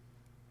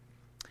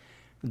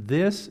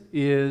 This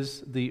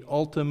is the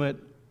ultimate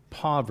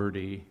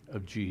poverty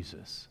of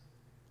Jesus.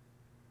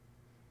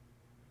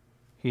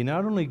 He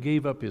not only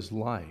gave up his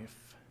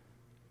life,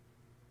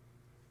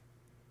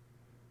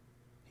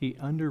 he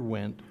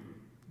underwent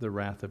the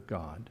wrath of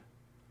God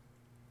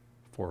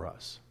for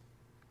us.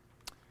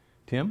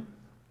 Tim?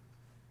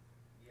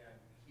 Yeah,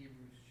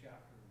 Hebrews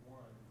chapter 1,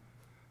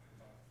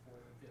 about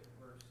 4th and 5th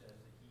verse says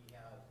that he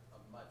has a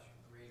much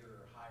greater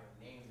or higher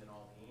name than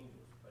all the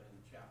angels. But in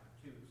chapter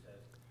 2 it says,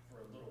 for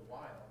a little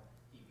while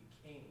he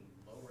became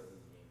lower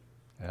than the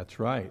angels. That's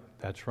right.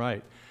 That's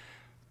right.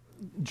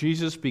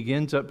 Jesus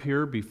begins up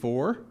here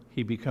before.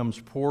 He becomes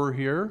poor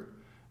here.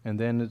 And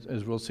then,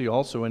 as we'll see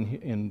also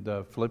in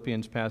the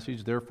Philippians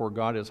passage, therefore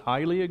God has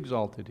highly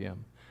exalted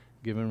him,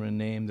 given him a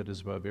name that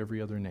is above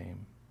every other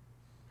name.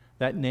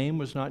 That name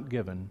was not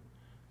given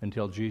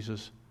until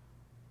Jesus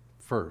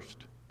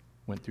first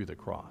went through the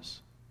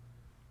cross.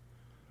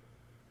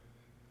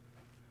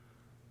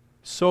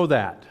 So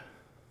that,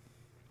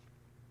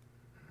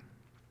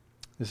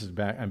 this is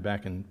back. I'm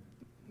back in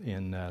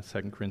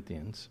 2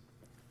 Corinthians.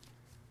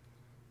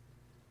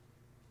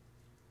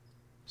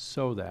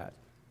 So that,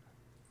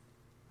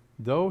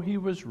 though he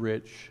was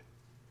rich,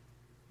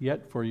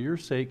 yet for your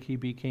sake he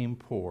became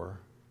poor,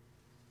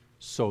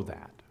 so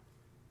that.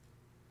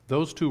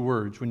 Those two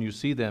words, when you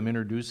see them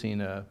introducing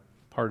a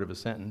part of a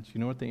sentence, you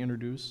know what they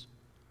introduce?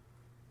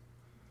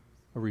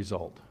 a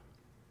result.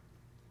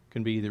 It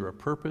can be either a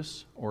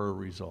purpose or a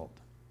result.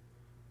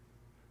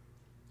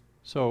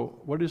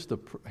 So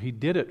he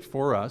did it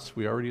for us.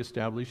 We already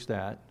established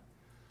that.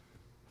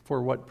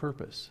 For what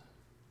purpose?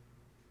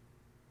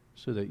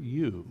 So that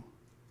you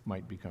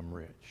might become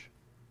rich.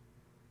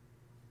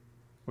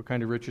 What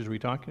kind of riches are we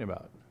talking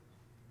about?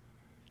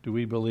 Do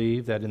we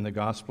believe that in the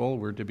gospel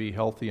we're to be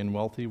healthy and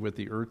wealthy with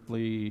the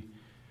earthly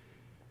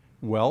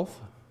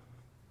wealth?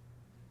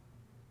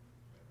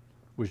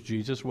 Was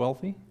Jesus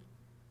wealthy?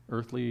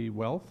 Earthly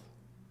wealth?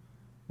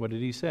 What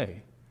did he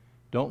say?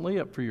 Don't lay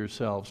up for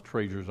yourselves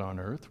treasures on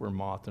earth where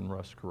moth and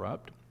rust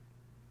corrupt.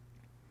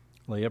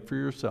 Lay up for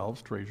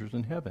yourselves treasures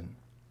in heaven.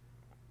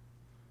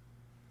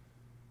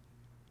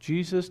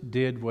 Jesus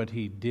did what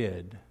he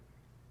did.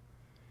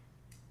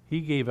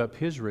 He gave up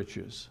his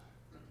riches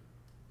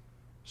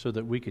so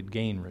that we could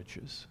gain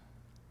riches.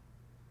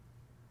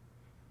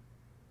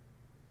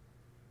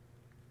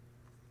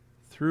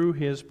 Through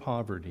his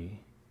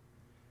poverty,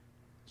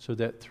 so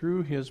that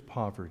through his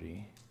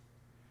poverty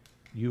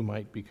you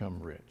might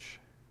become rich.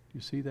 Do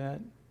you see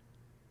that?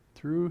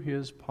 Through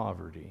his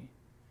poverty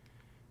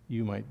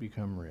you might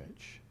become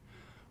rich.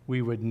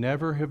 We would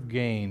never have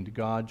gained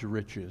God's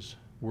riches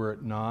were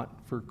it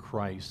not for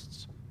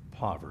Christ's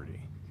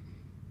poverty.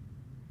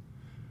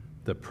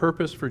 The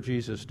purpose for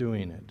Jesus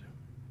doing it,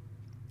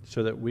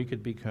 so that we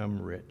could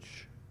become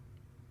rich.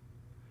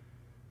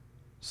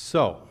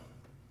 So,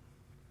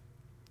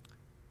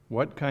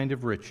 what kind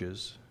of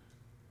riches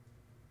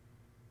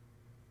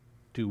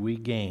do we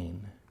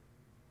gain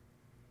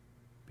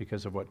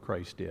because of what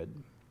Christ did?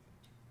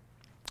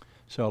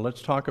 So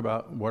let's talk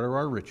about what are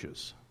our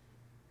riches.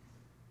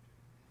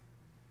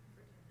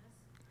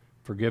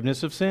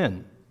 Forgiveness of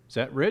sin. Is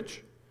that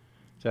rich?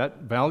 Is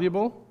that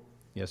valuable?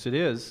 Yes, it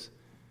is.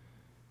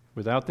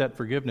 Without that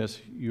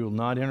forgiveness, you will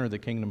not enter the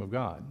kingdom of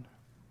God.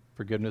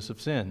 Forgiveness of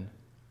sin.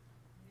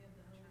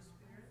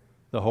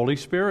 The Holy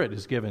Spirit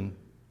is given.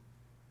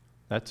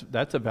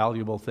 That's a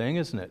valuable thing,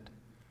 isn't it?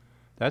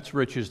 That's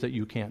riches that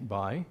you can't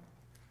buy.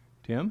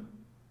 Tim?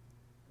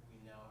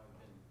 We now have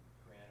been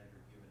granted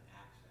or given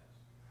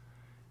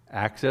access.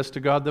 Access to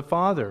God the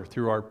Father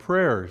through our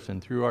prayers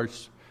and through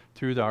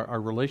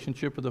our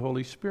relationship with the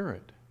Holy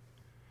Spirit.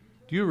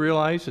 Do you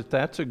realize that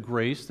that's a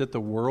grace that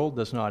the world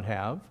does not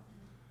have?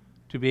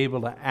 To be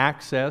able to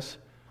access,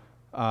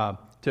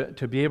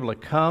 to be able to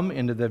come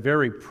into the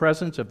very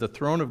presence of the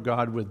throne of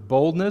God with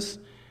boldness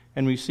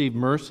and receive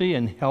mercy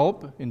and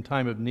help in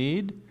time of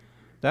need.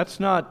 That's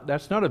not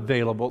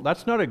available.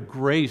 That's not a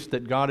grace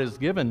that God has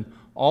given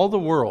all the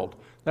world.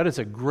 That is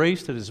a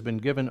grace that has been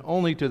given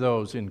only to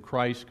those in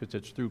Christ, because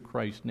it's through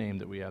Christ's name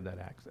that we have that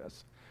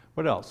access.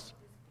 What else?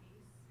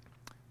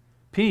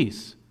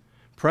 Peace.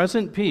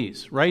 Present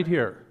peace, right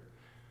here.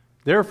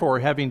 Therefore,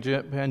 having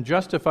been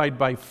justified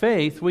by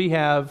faith, we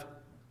have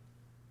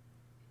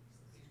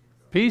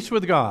peace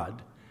with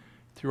God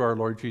through our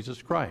Lord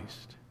Jesus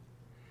Christ.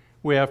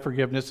 We have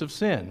forgiveness of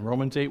sin.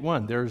 Romans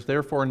 8:1. There is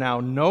therefore now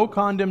no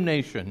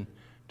condemnation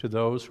to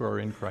those who are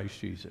in Christ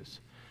Jesus.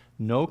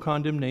 No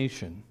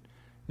condemnation.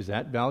 Is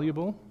that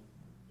valuable?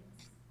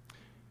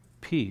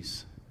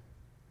 Peace.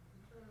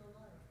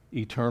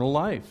 Eternal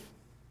life.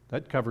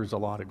 That covers a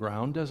lot of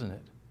ground, doesn't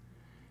it?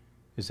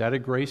 Is that a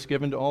grace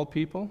given to all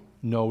people?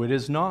 No, it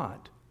is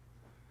not.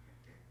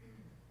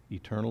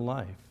 Eternal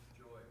life.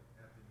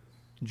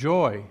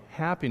 Joy,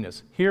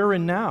 happiness, here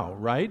and now,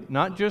 right?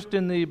 Not just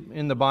in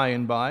the by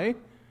and by.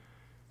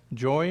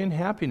 Joy and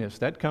happiness,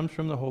 that comes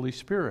from the Holy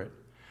Spirit.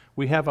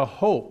 We have a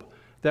hope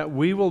that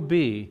we will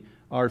be,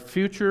 our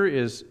future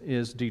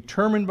is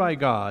determined by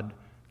God,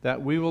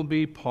 that we will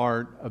be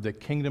part of the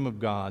kingdom of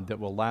God that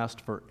will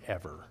last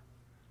forever.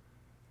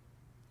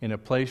 In a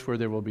place where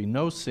there will be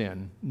no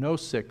sin, no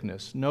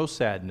sickness, no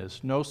sadness,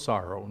 no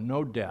sorrow,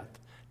 no death,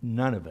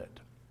 none of it.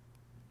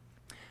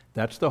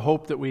 That's the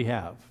hope that we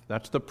have.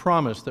 That's the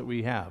promise that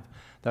we have.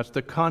 That's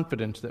the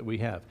confidence that we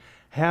have.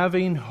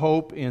 Having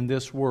hope in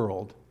this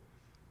world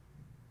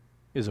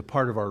is a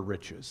part of our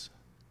riches.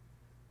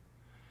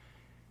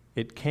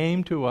 It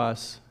came to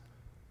us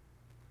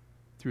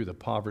through the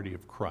poverty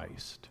of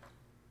Christ.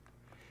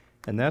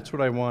 And that's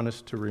what I want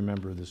us to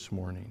remember this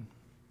morning.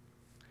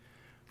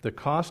 The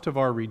cost of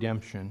our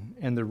redemption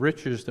and the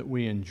riches that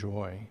we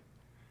enjoy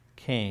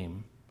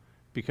came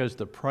because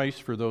the price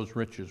for those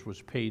riches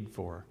was paid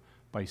for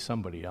by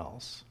somebody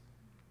else.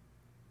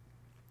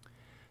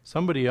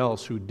 Somebody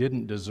else who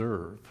didn't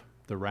deserve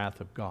the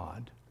wrath of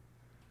God,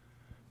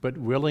 but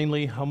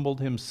willingly humbled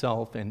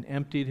himself and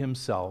emptied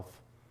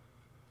himself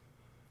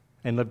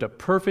and lived a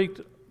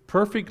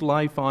perfect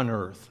life on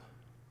earth.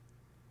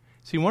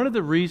 See, one of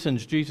the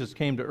reasons Jesus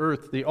came to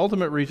earth, the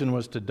ultimate reason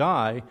was to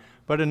die,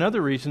 but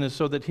another reason is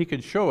so that he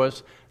could show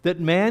us that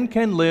man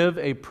can live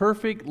a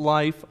perfect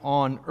life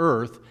on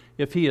earth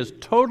if he is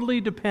totally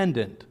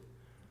dependent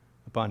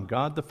upon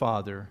God the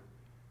Father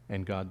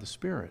and God the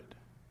Spirit.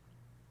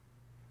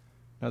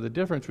 Now, the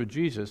difference with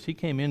Jesus, he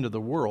came into the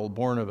world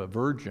born of a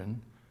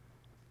virgin,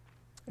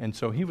 and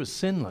so he was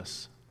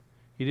sinless.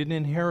 He didn't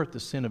inherit the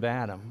sin of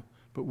Adam,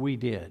 but we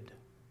did.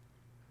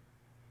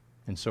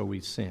 and so we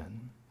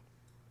sin.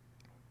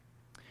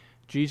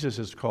 Jesus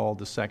is called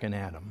the second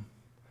Adam.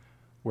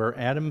 Where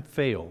Adam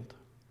failed,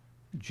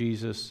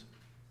 Jesus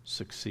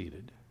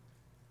succeeded.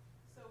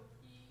 So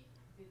he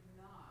did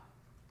not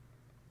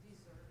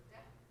deserve death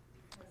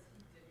because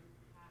he didn't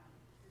have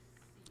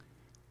the seed.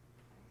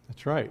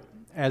 That's right.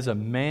 As a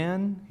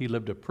man, he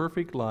lived a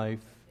perfect life,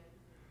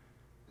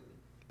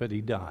 but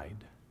he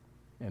died.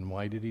 And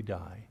why did he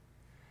die?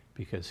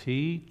 Because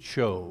he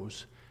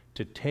chose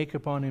to take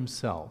upon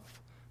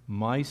himself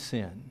my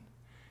sin,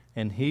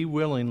 and he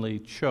willingly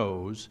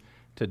chose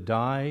to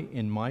die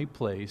in my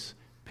place,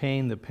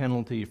 paying the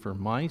penalty for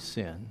my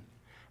sin.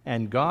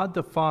 And God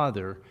the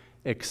Father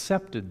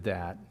accepted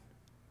that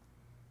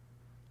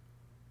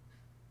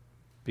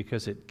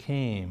because it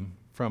came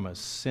from a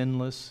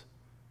sinless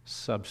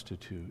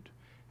substitute.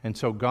 And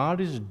so God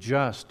is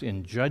just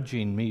in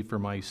judging me for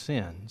my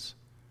sins.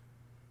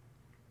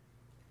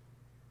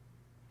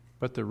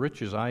 But the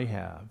riches I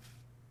have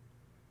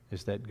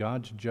is that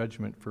God's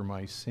judgment for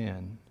my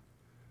sin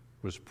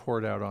was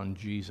poured out on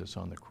Jesus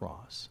on the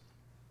cross.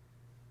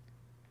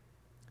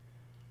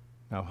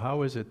 Now,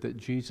 how is it that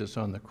Jesus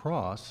on the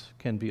cross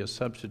can be a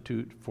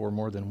substitute for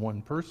more than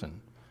one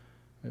person?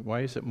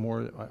 Why is it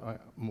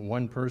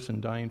one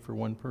person dying for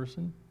one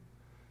person?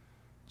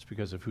 It's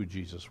because of who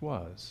Jesus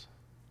was.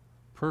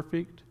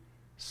 Perfect,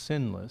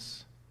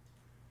 sinless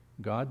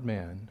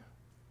God-man,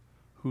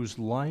 whose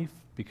life,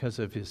 because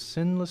of his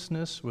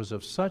sinlessness, was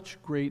of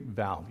such great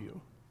value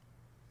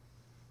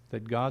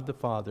that God the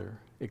Father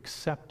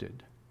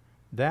accepted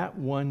that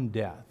one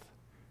death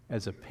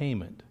as a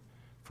payment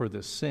for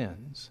the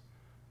sins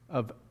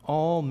of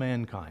all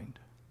mankind.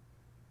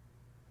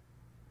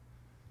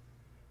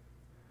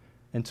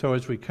 And so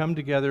as we come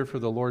together for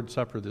the Lord's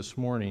Supper this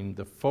morning,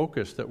 the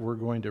focus that we're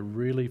going to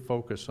really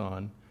focus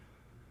on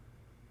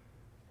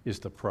is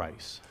the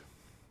price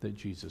that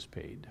Jesus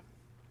paid.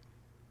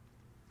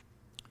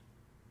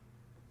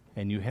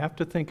 And you have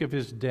to think of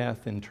his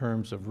death in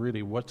terms of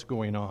really what's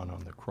going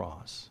on the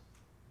cross.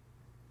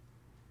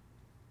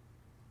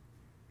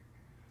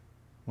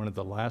 One of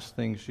the last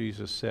things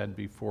Jesus said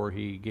before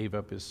he gave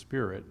up his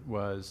spirit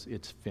was,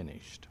 "It's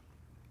finished."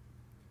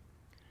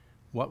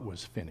 What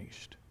was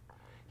finished?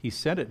 He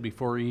said it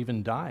before he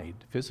even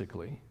died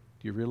physically.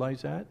 Do you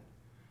realize that?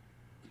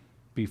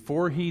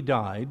 Before he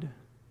died,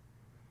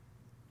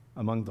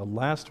 among the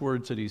last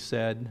words that he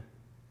said,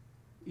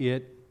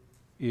 "It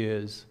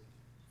is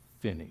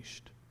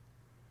finished."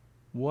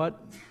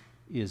 What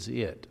is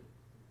it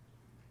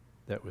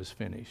that was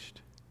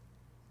finished?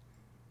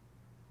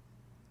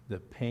 The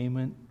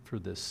payment for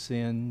the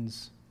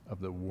sins of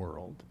the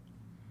world.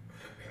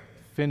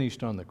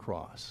 Finished on the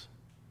cross.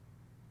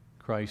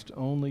 Christ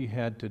only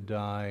had to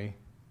die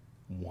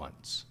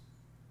once.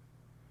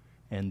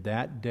 And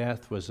that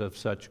death was of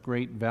such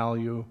great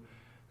value.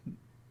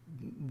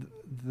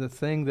 The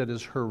thing that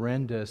is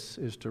horrendous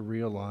is to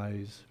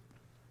realize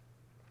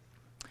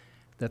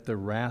that the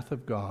wrath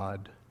of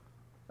God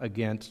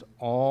against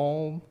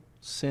all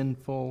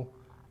sinful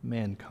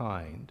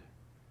mankind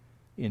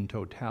in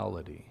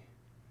totality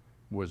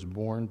was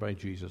borne by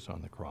Jesus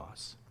on the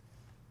cross.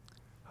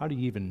 How do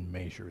you even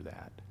measure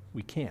that?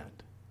 We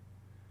can't.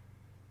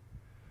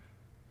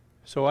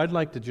 So I'd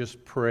like to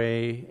just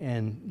pray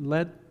and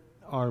let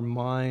our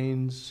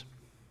minds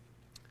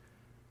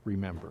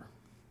remember.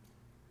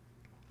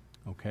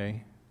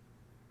 Okay?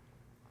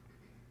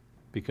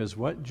 Because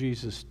what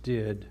Jesus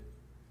did,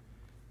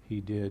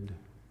 he did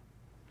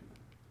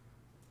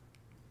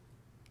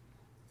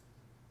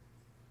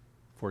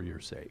for your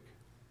sake.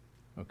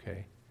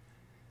 Okay?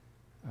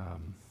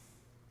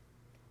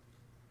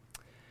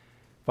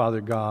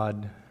 Father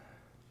God,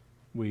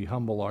 we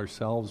humble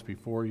ourselves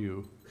before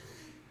you,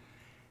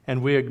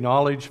 and we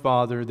acknowledge,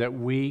 Father, that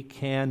we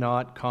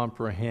cannot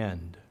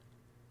comprehend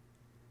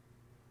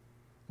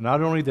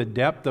not only the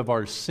depth of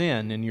our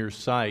sin in your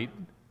sight,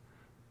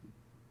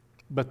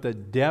 but the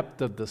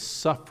depth of the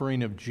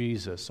suffering of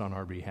Jesus on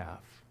our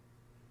behalf.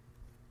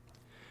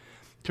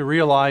 To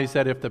realize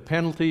that if the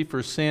penalty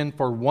for sin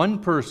for one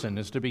person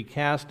is to be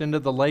cast into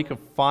the lake of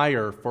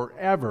fire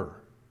forever,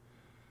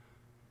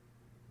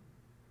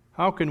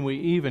 how can we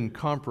even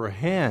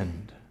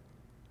comprehend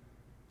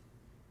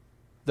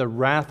the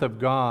wrath of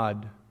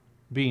God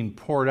being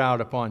poured out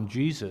upon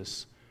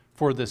Jesus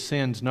for the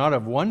sins not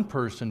of one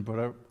person, but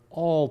of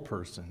all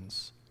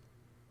persons?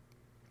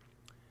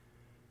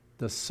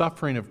 The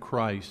suffering of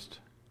Christ,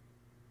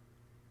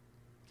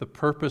 the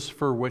purpose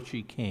for which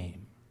he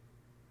came.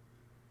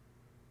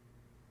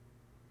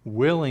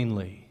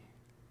 Willingly,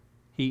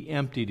 he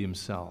emptied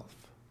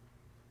himself.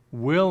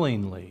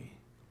 Willingly,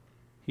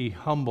 he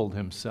humbled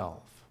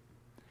himself.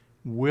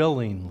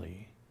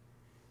 Willingly,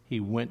 he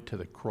went to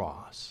the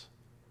cross.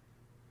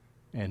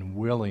 And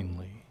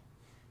willingly,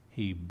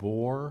 he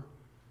bore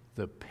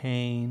the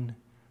pain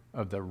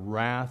of the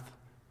wrath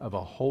of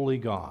a holy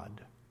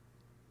God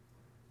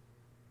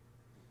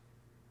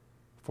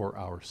for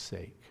our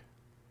sake.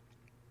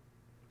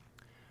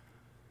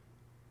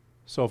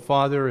 So,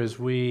 Father, as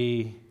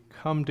we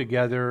come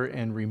together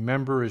and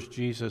remember as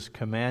Jesus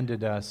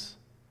commanded us,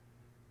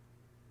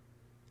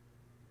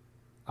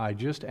 I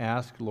just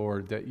ask,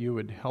 Lord, that you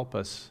would help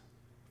us,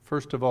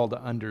 first of all,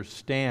 to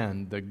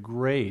understand the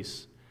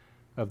grace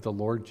of the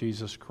Lord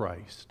Jesus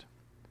Christ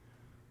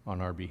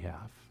on our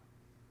behalf.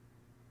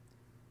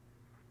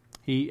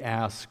 He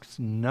asks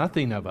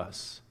nothing of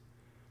us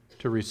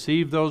to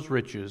receive those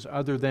riches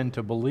other than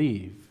to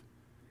believe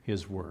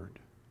his word.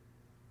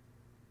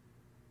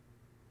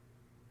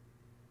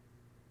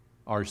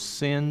 Our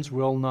sins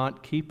will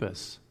not keep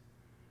us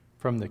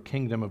from the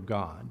kingdom of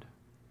God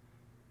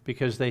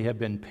because they have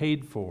been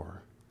paid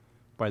for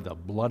by the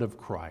blood of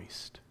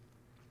Christ.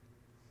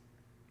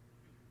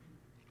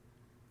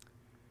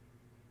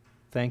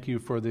 Thank you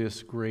for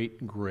this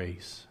great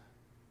grace.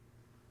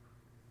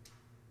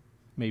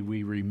 May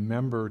we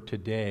remember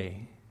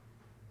today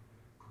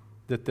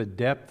that the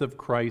depth of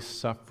Christ's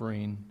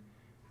suffering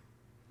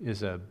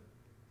is a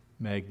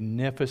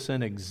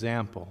magnificent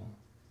example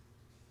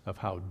of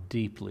how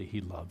deeply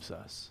he loves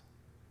us.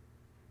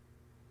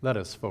 Let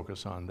us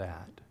focus on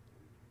that.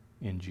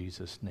 In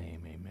Jesus'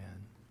 name,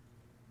 amen.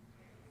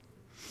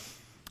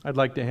 I'd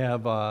like to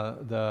have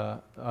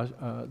the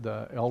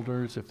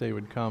elders, if they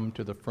would come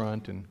to the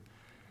front and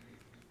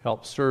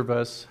help serve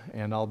us,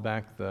 and I'll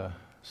back the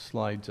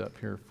slides up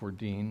here for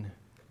Dean.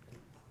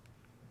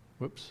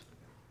 Whoops.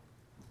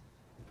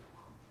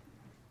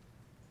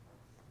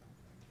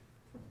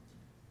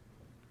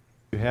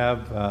 You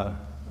have a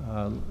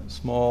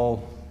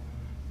small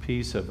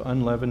piece of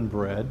unleavened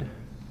bread,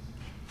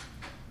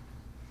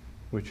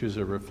 which is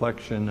a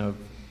reflection of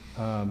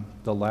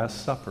the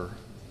Last Supper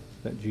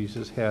that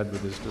Jesus had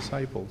with his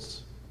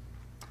disciples.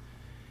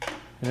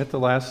 And at the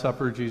Last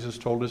Supper, Jesus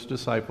told his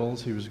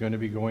disciples he was going to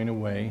be going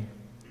away.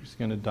 He was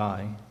going to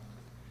die.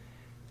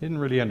 Didn't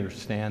really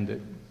understand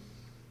it.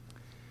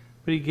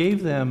 But he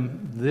gave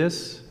them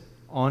this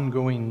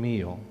ongoing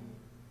meal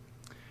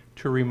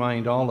to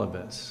remind all of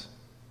us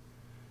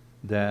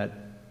that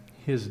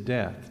his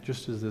death,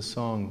 just as this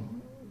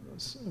song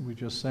we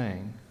just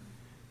sang,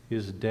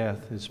 his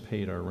death has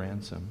paid our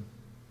ransom.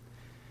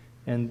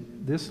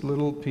 And this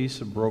little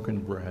piece of broken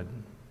bread,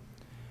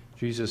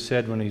 Jesus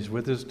said when he's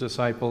with his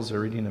disciples,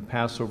 they're eating a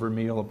Passover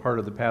meal. A part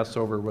of the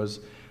Passover was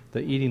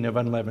the eating of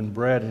unleavened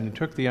bread. And he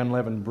took the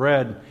unleavened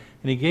bread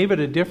and he gave it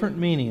a different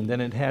meaning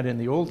than it had in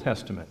the Old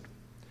Testament.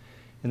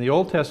 In the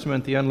Old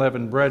Testament, the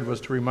unleavened bread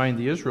was to remind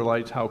the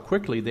Israelites how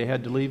quickly they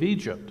had to leave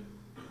Egypt.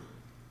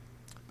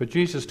 But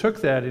Jesus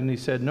took that and he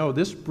said, no,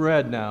 this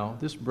bread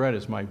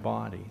is my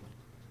body,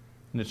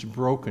 and it's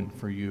broken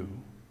for you.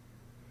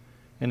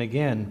 And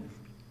again,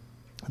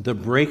 the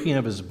breaking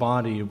of his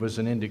body was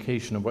an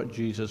indication of what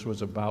Jesus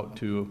was about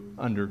to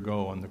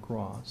undergo on the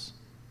cross.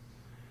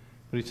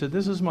 But he said,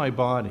 this is my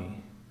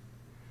body,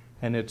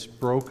 and it's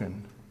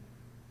broken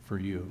for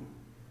you.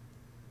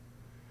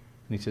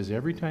 And he says,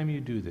 every time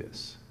you do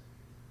this,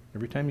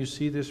 every time you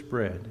see this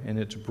bread and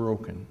it's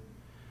broken,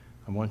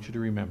 I want you to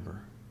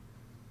remember,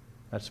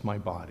 that's my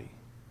body.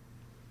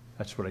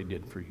 That's what I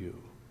did for you.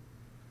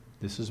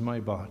 This is my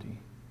body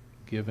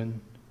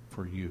given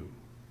for you.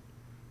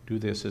 Do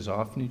this as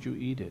often as you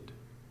eat it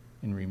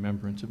in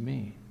remembrance of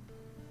me.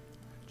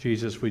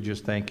 Jesus, we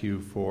just thank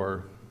you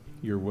for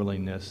your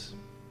willingness.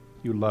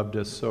 You loved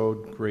us so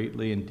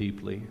greatly and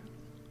deeply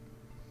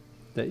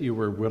that you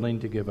were willing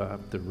to give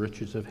up the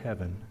riches of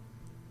heaven.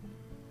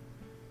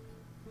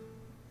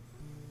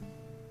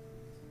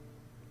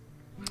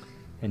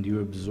 And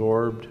you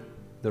absorbed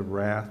the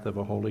wrath of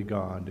a holy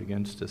God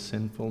against a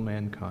sinful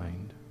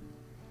mankind.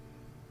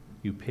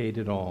 You paid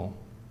it all.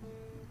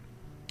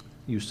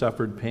 You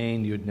suffered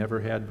pain you had never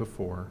had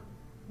before.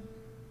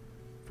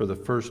 For the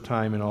first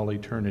time in all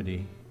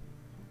eternity,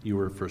 you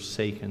were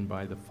forsaken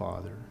by the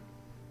Father.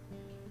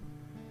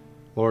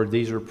 Lord,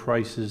 these are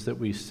prices that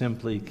we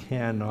simply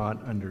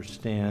cannot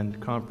understand,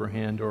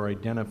 comprehend, or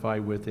identify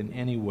with in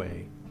any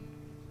way.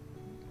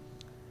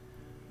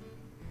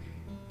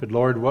 But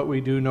Lord, what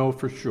we do know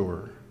for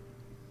sure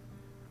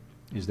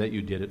is that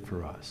you did it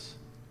for us.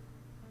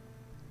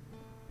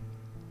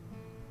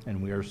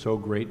 And we are so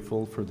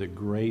grateful for the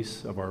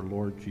grace of our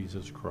Lord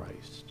Jesus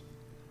Christ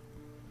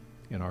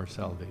in our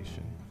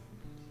salvation.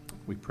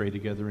 We pray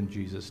together in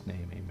Jesus'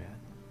 name, amen.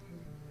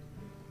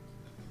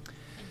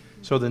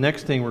 So the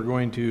next thing we're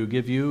going to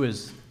give you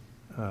is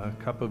a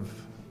cup of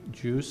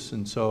juice.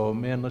 And so,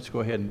 man, let's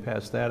go ahead and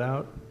pass that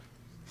out.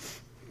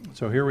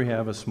 So here we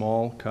have a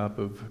small cup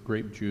of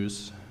grape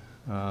juice.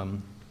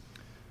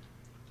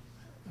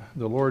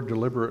 The Lord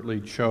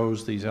deliberately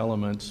chose these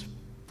elements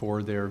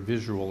for their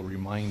visual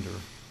reminder.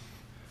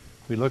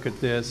 We look at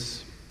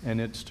this,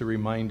 and it's to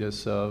remind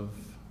us of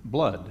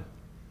blood,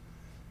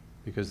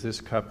 because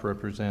this cup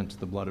represents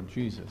the blood of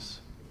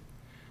Jesus.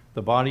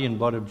 The body and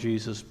blood of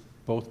Jesus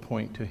both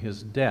point to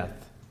his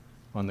death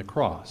on the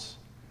cross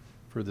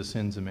for the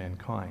sins of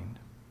mankind.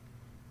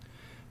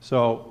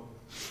 So,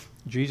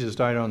 Jesus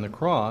died on the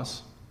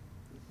cross,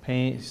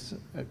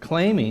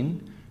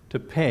 claiming to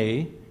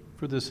pay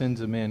for the sins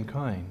of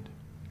mankind.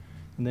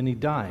 And then he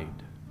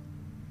died.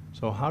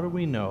 So how do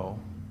we know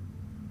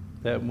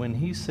that when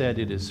he said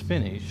it is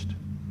finished,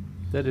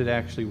 that it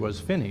actually was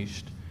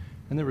finished,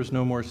 and there was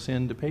no more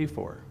sin to pay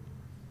for.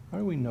 How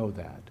do we know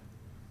that?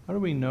 How do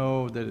we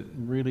know that it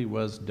really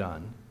was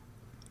done?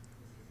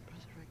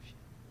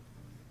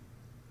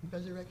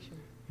 Resurrection.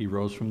 He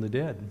rose from the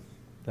dead.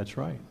 That's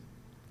right.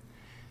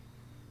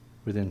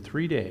 Within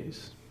 3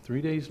 days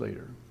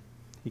later,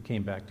 he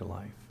came back to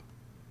life.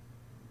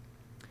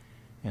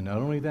 And not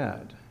only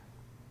that,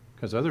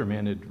 because other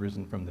men had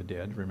risen from the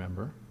dead,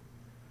 remember?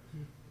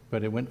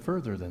 But it went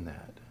further than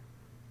that.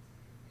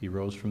 He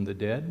rose from the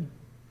dead,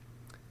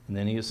 and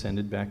then he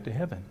ascended back to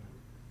heaven.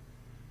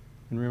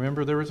 And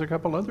remember, there was a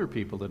couple other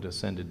people that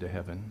ascended to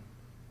heaven.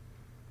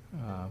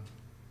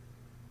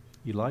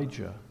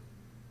 Elijah,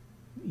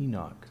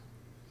 Enoch.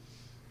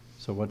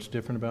 So what's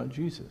different about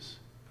Jesus?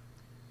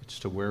 It's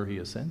to where he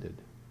ascended.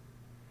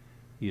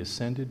 He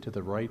ascended to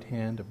the right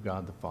hand of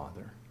God the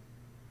Father.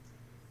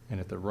 And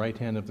at the right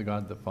hand of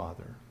God the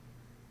Father,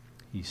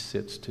 he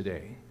sits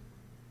today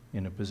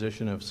in a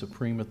position of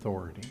supreme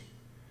authority.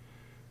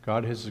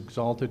 God has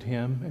exalted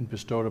him and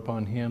bestowed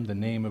upon him the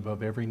name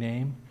above every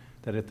name,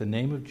 that at the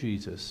name of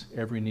Jesus,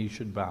 every knee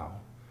should bow,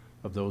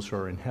 of those who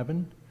are in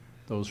heaven,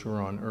 those who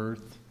are on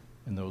earth,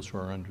 and those who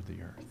are under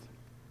the earth.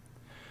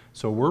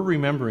 So we're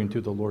remembering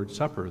through the Lord's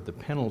Supper the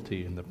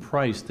penalty and the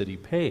price that he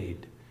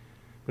paid,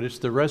 but it's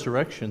the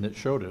resurrection that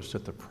showed us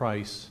that the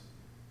price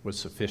was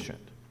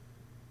sufficient.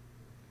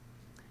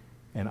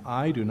 And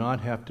I do not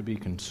have to be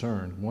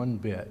concerned one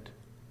bit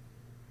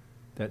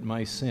that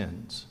my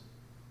sins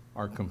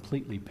are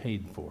completely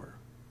paid for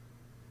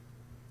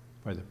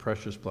by the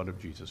precious blood of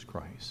Jesus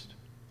Christ.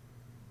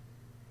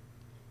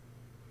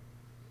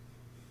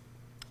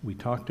 We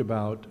talked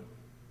about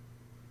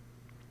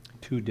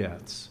 2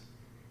 deaths.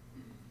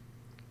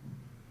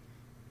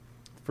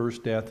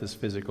 First death is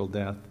physical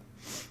death.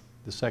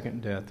 The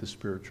second death is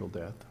spiritual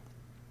death.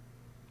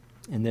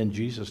 And then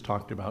Jesus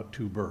talked about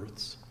 2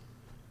 births.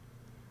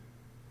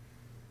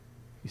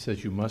 He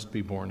says you must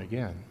be born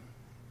again.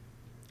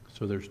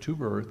 So there's 2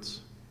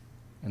 births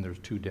and there's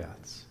 2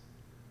 deaths.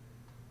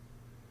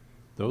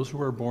 Those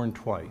who are born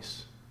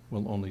twice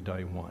will only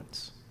die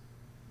once.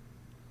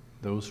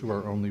 Those who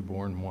are only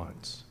born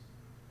once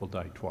will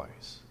die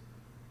twice.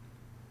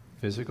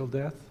 Physical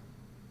death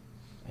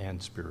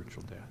and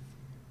spiritual death.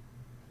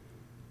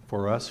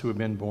 For us who have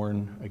been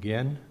born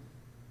again,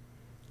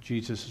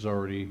 Jesus has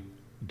already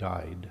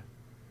died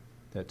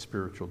that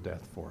spiritual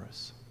death for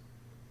us.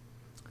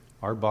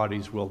 Our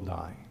bodies will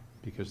die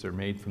because they're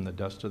made from the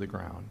dust of the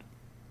ground.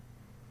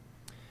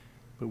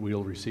 But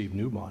we'll receive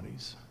new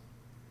bodies,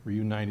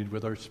 reunited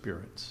with our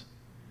spirits,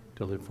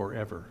 to live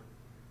forever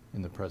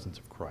in the presence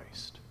of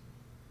Christ.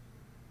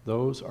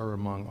 Those are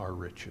among our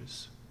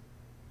riches.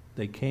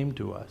 They came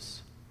to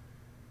us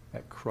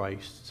at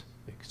Christ's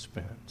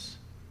expense.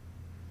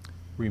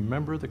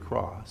 Remember the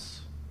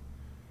cross.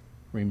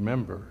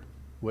 Remember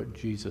what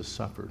Jesus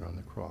suffered on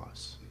the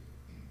cross.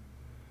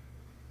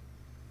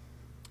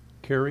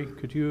 Carrie,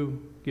 could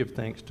you give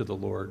thanks to the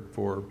Lord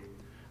for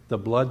the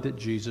blood that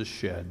Jesus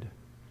shed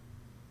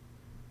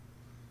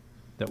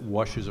that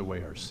washes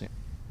away our sin?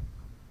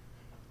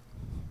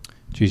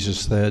 Jesus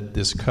said,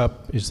 "This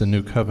cup is the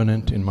new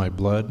covenant in my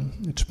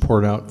blood. It's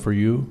poured out for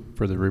you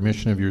for the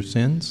remission of your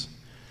sins."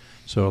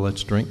 So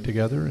let's drink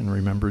together and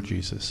remember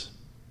Jesus.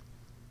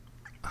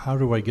 How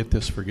do I get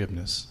this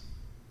forgiveness?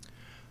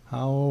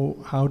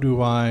 How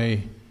do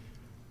I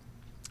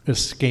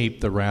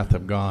escape the wrath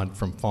of God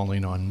from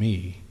falling on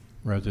me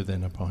rather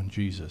than upon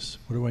Jesus?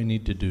 What do I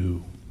need to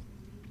do?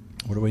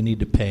 What do I need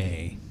to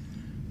pay?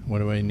 What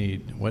do I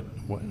need? What?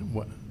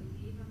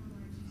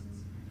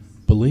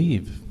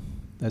 Believe.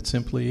 That's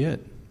simply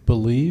it.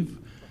 Believe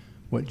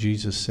what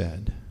Jesus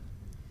said.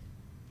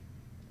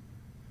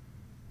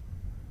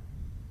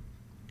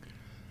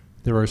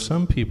 There are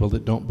some people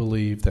that don't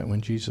believe that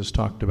when Jesus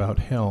talked about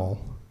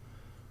hell,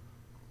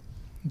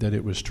 that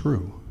it was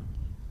true.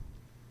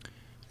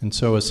 And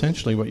so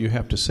essentially what you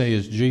have to say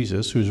is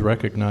Jesus, who's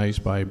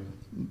recognized by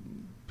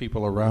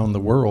people around the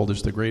world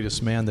as the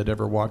greatest man that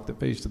ever walked the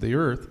face of the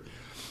earth,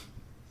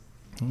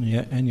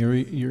 and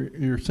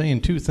you're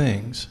saying 2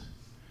 things.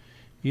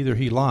 Either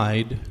he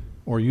lied,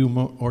 or you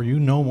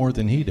know more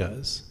than he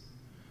does.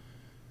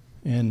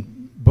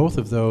 And both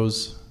of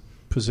those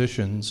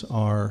positions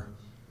are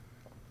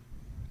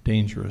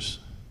dangerous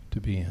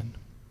to be in.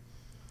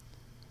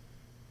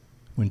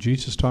 When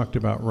Jesus talked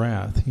about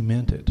wrath, he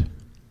meant it.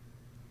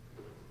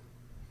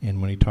 And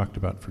when he talked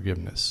about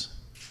forgiveness,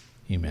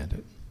 he meant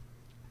it.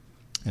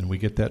 And we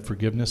get that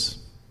forgiveness,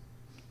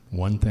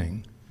 one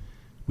thing: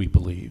 we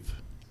believe.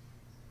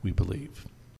 We believe.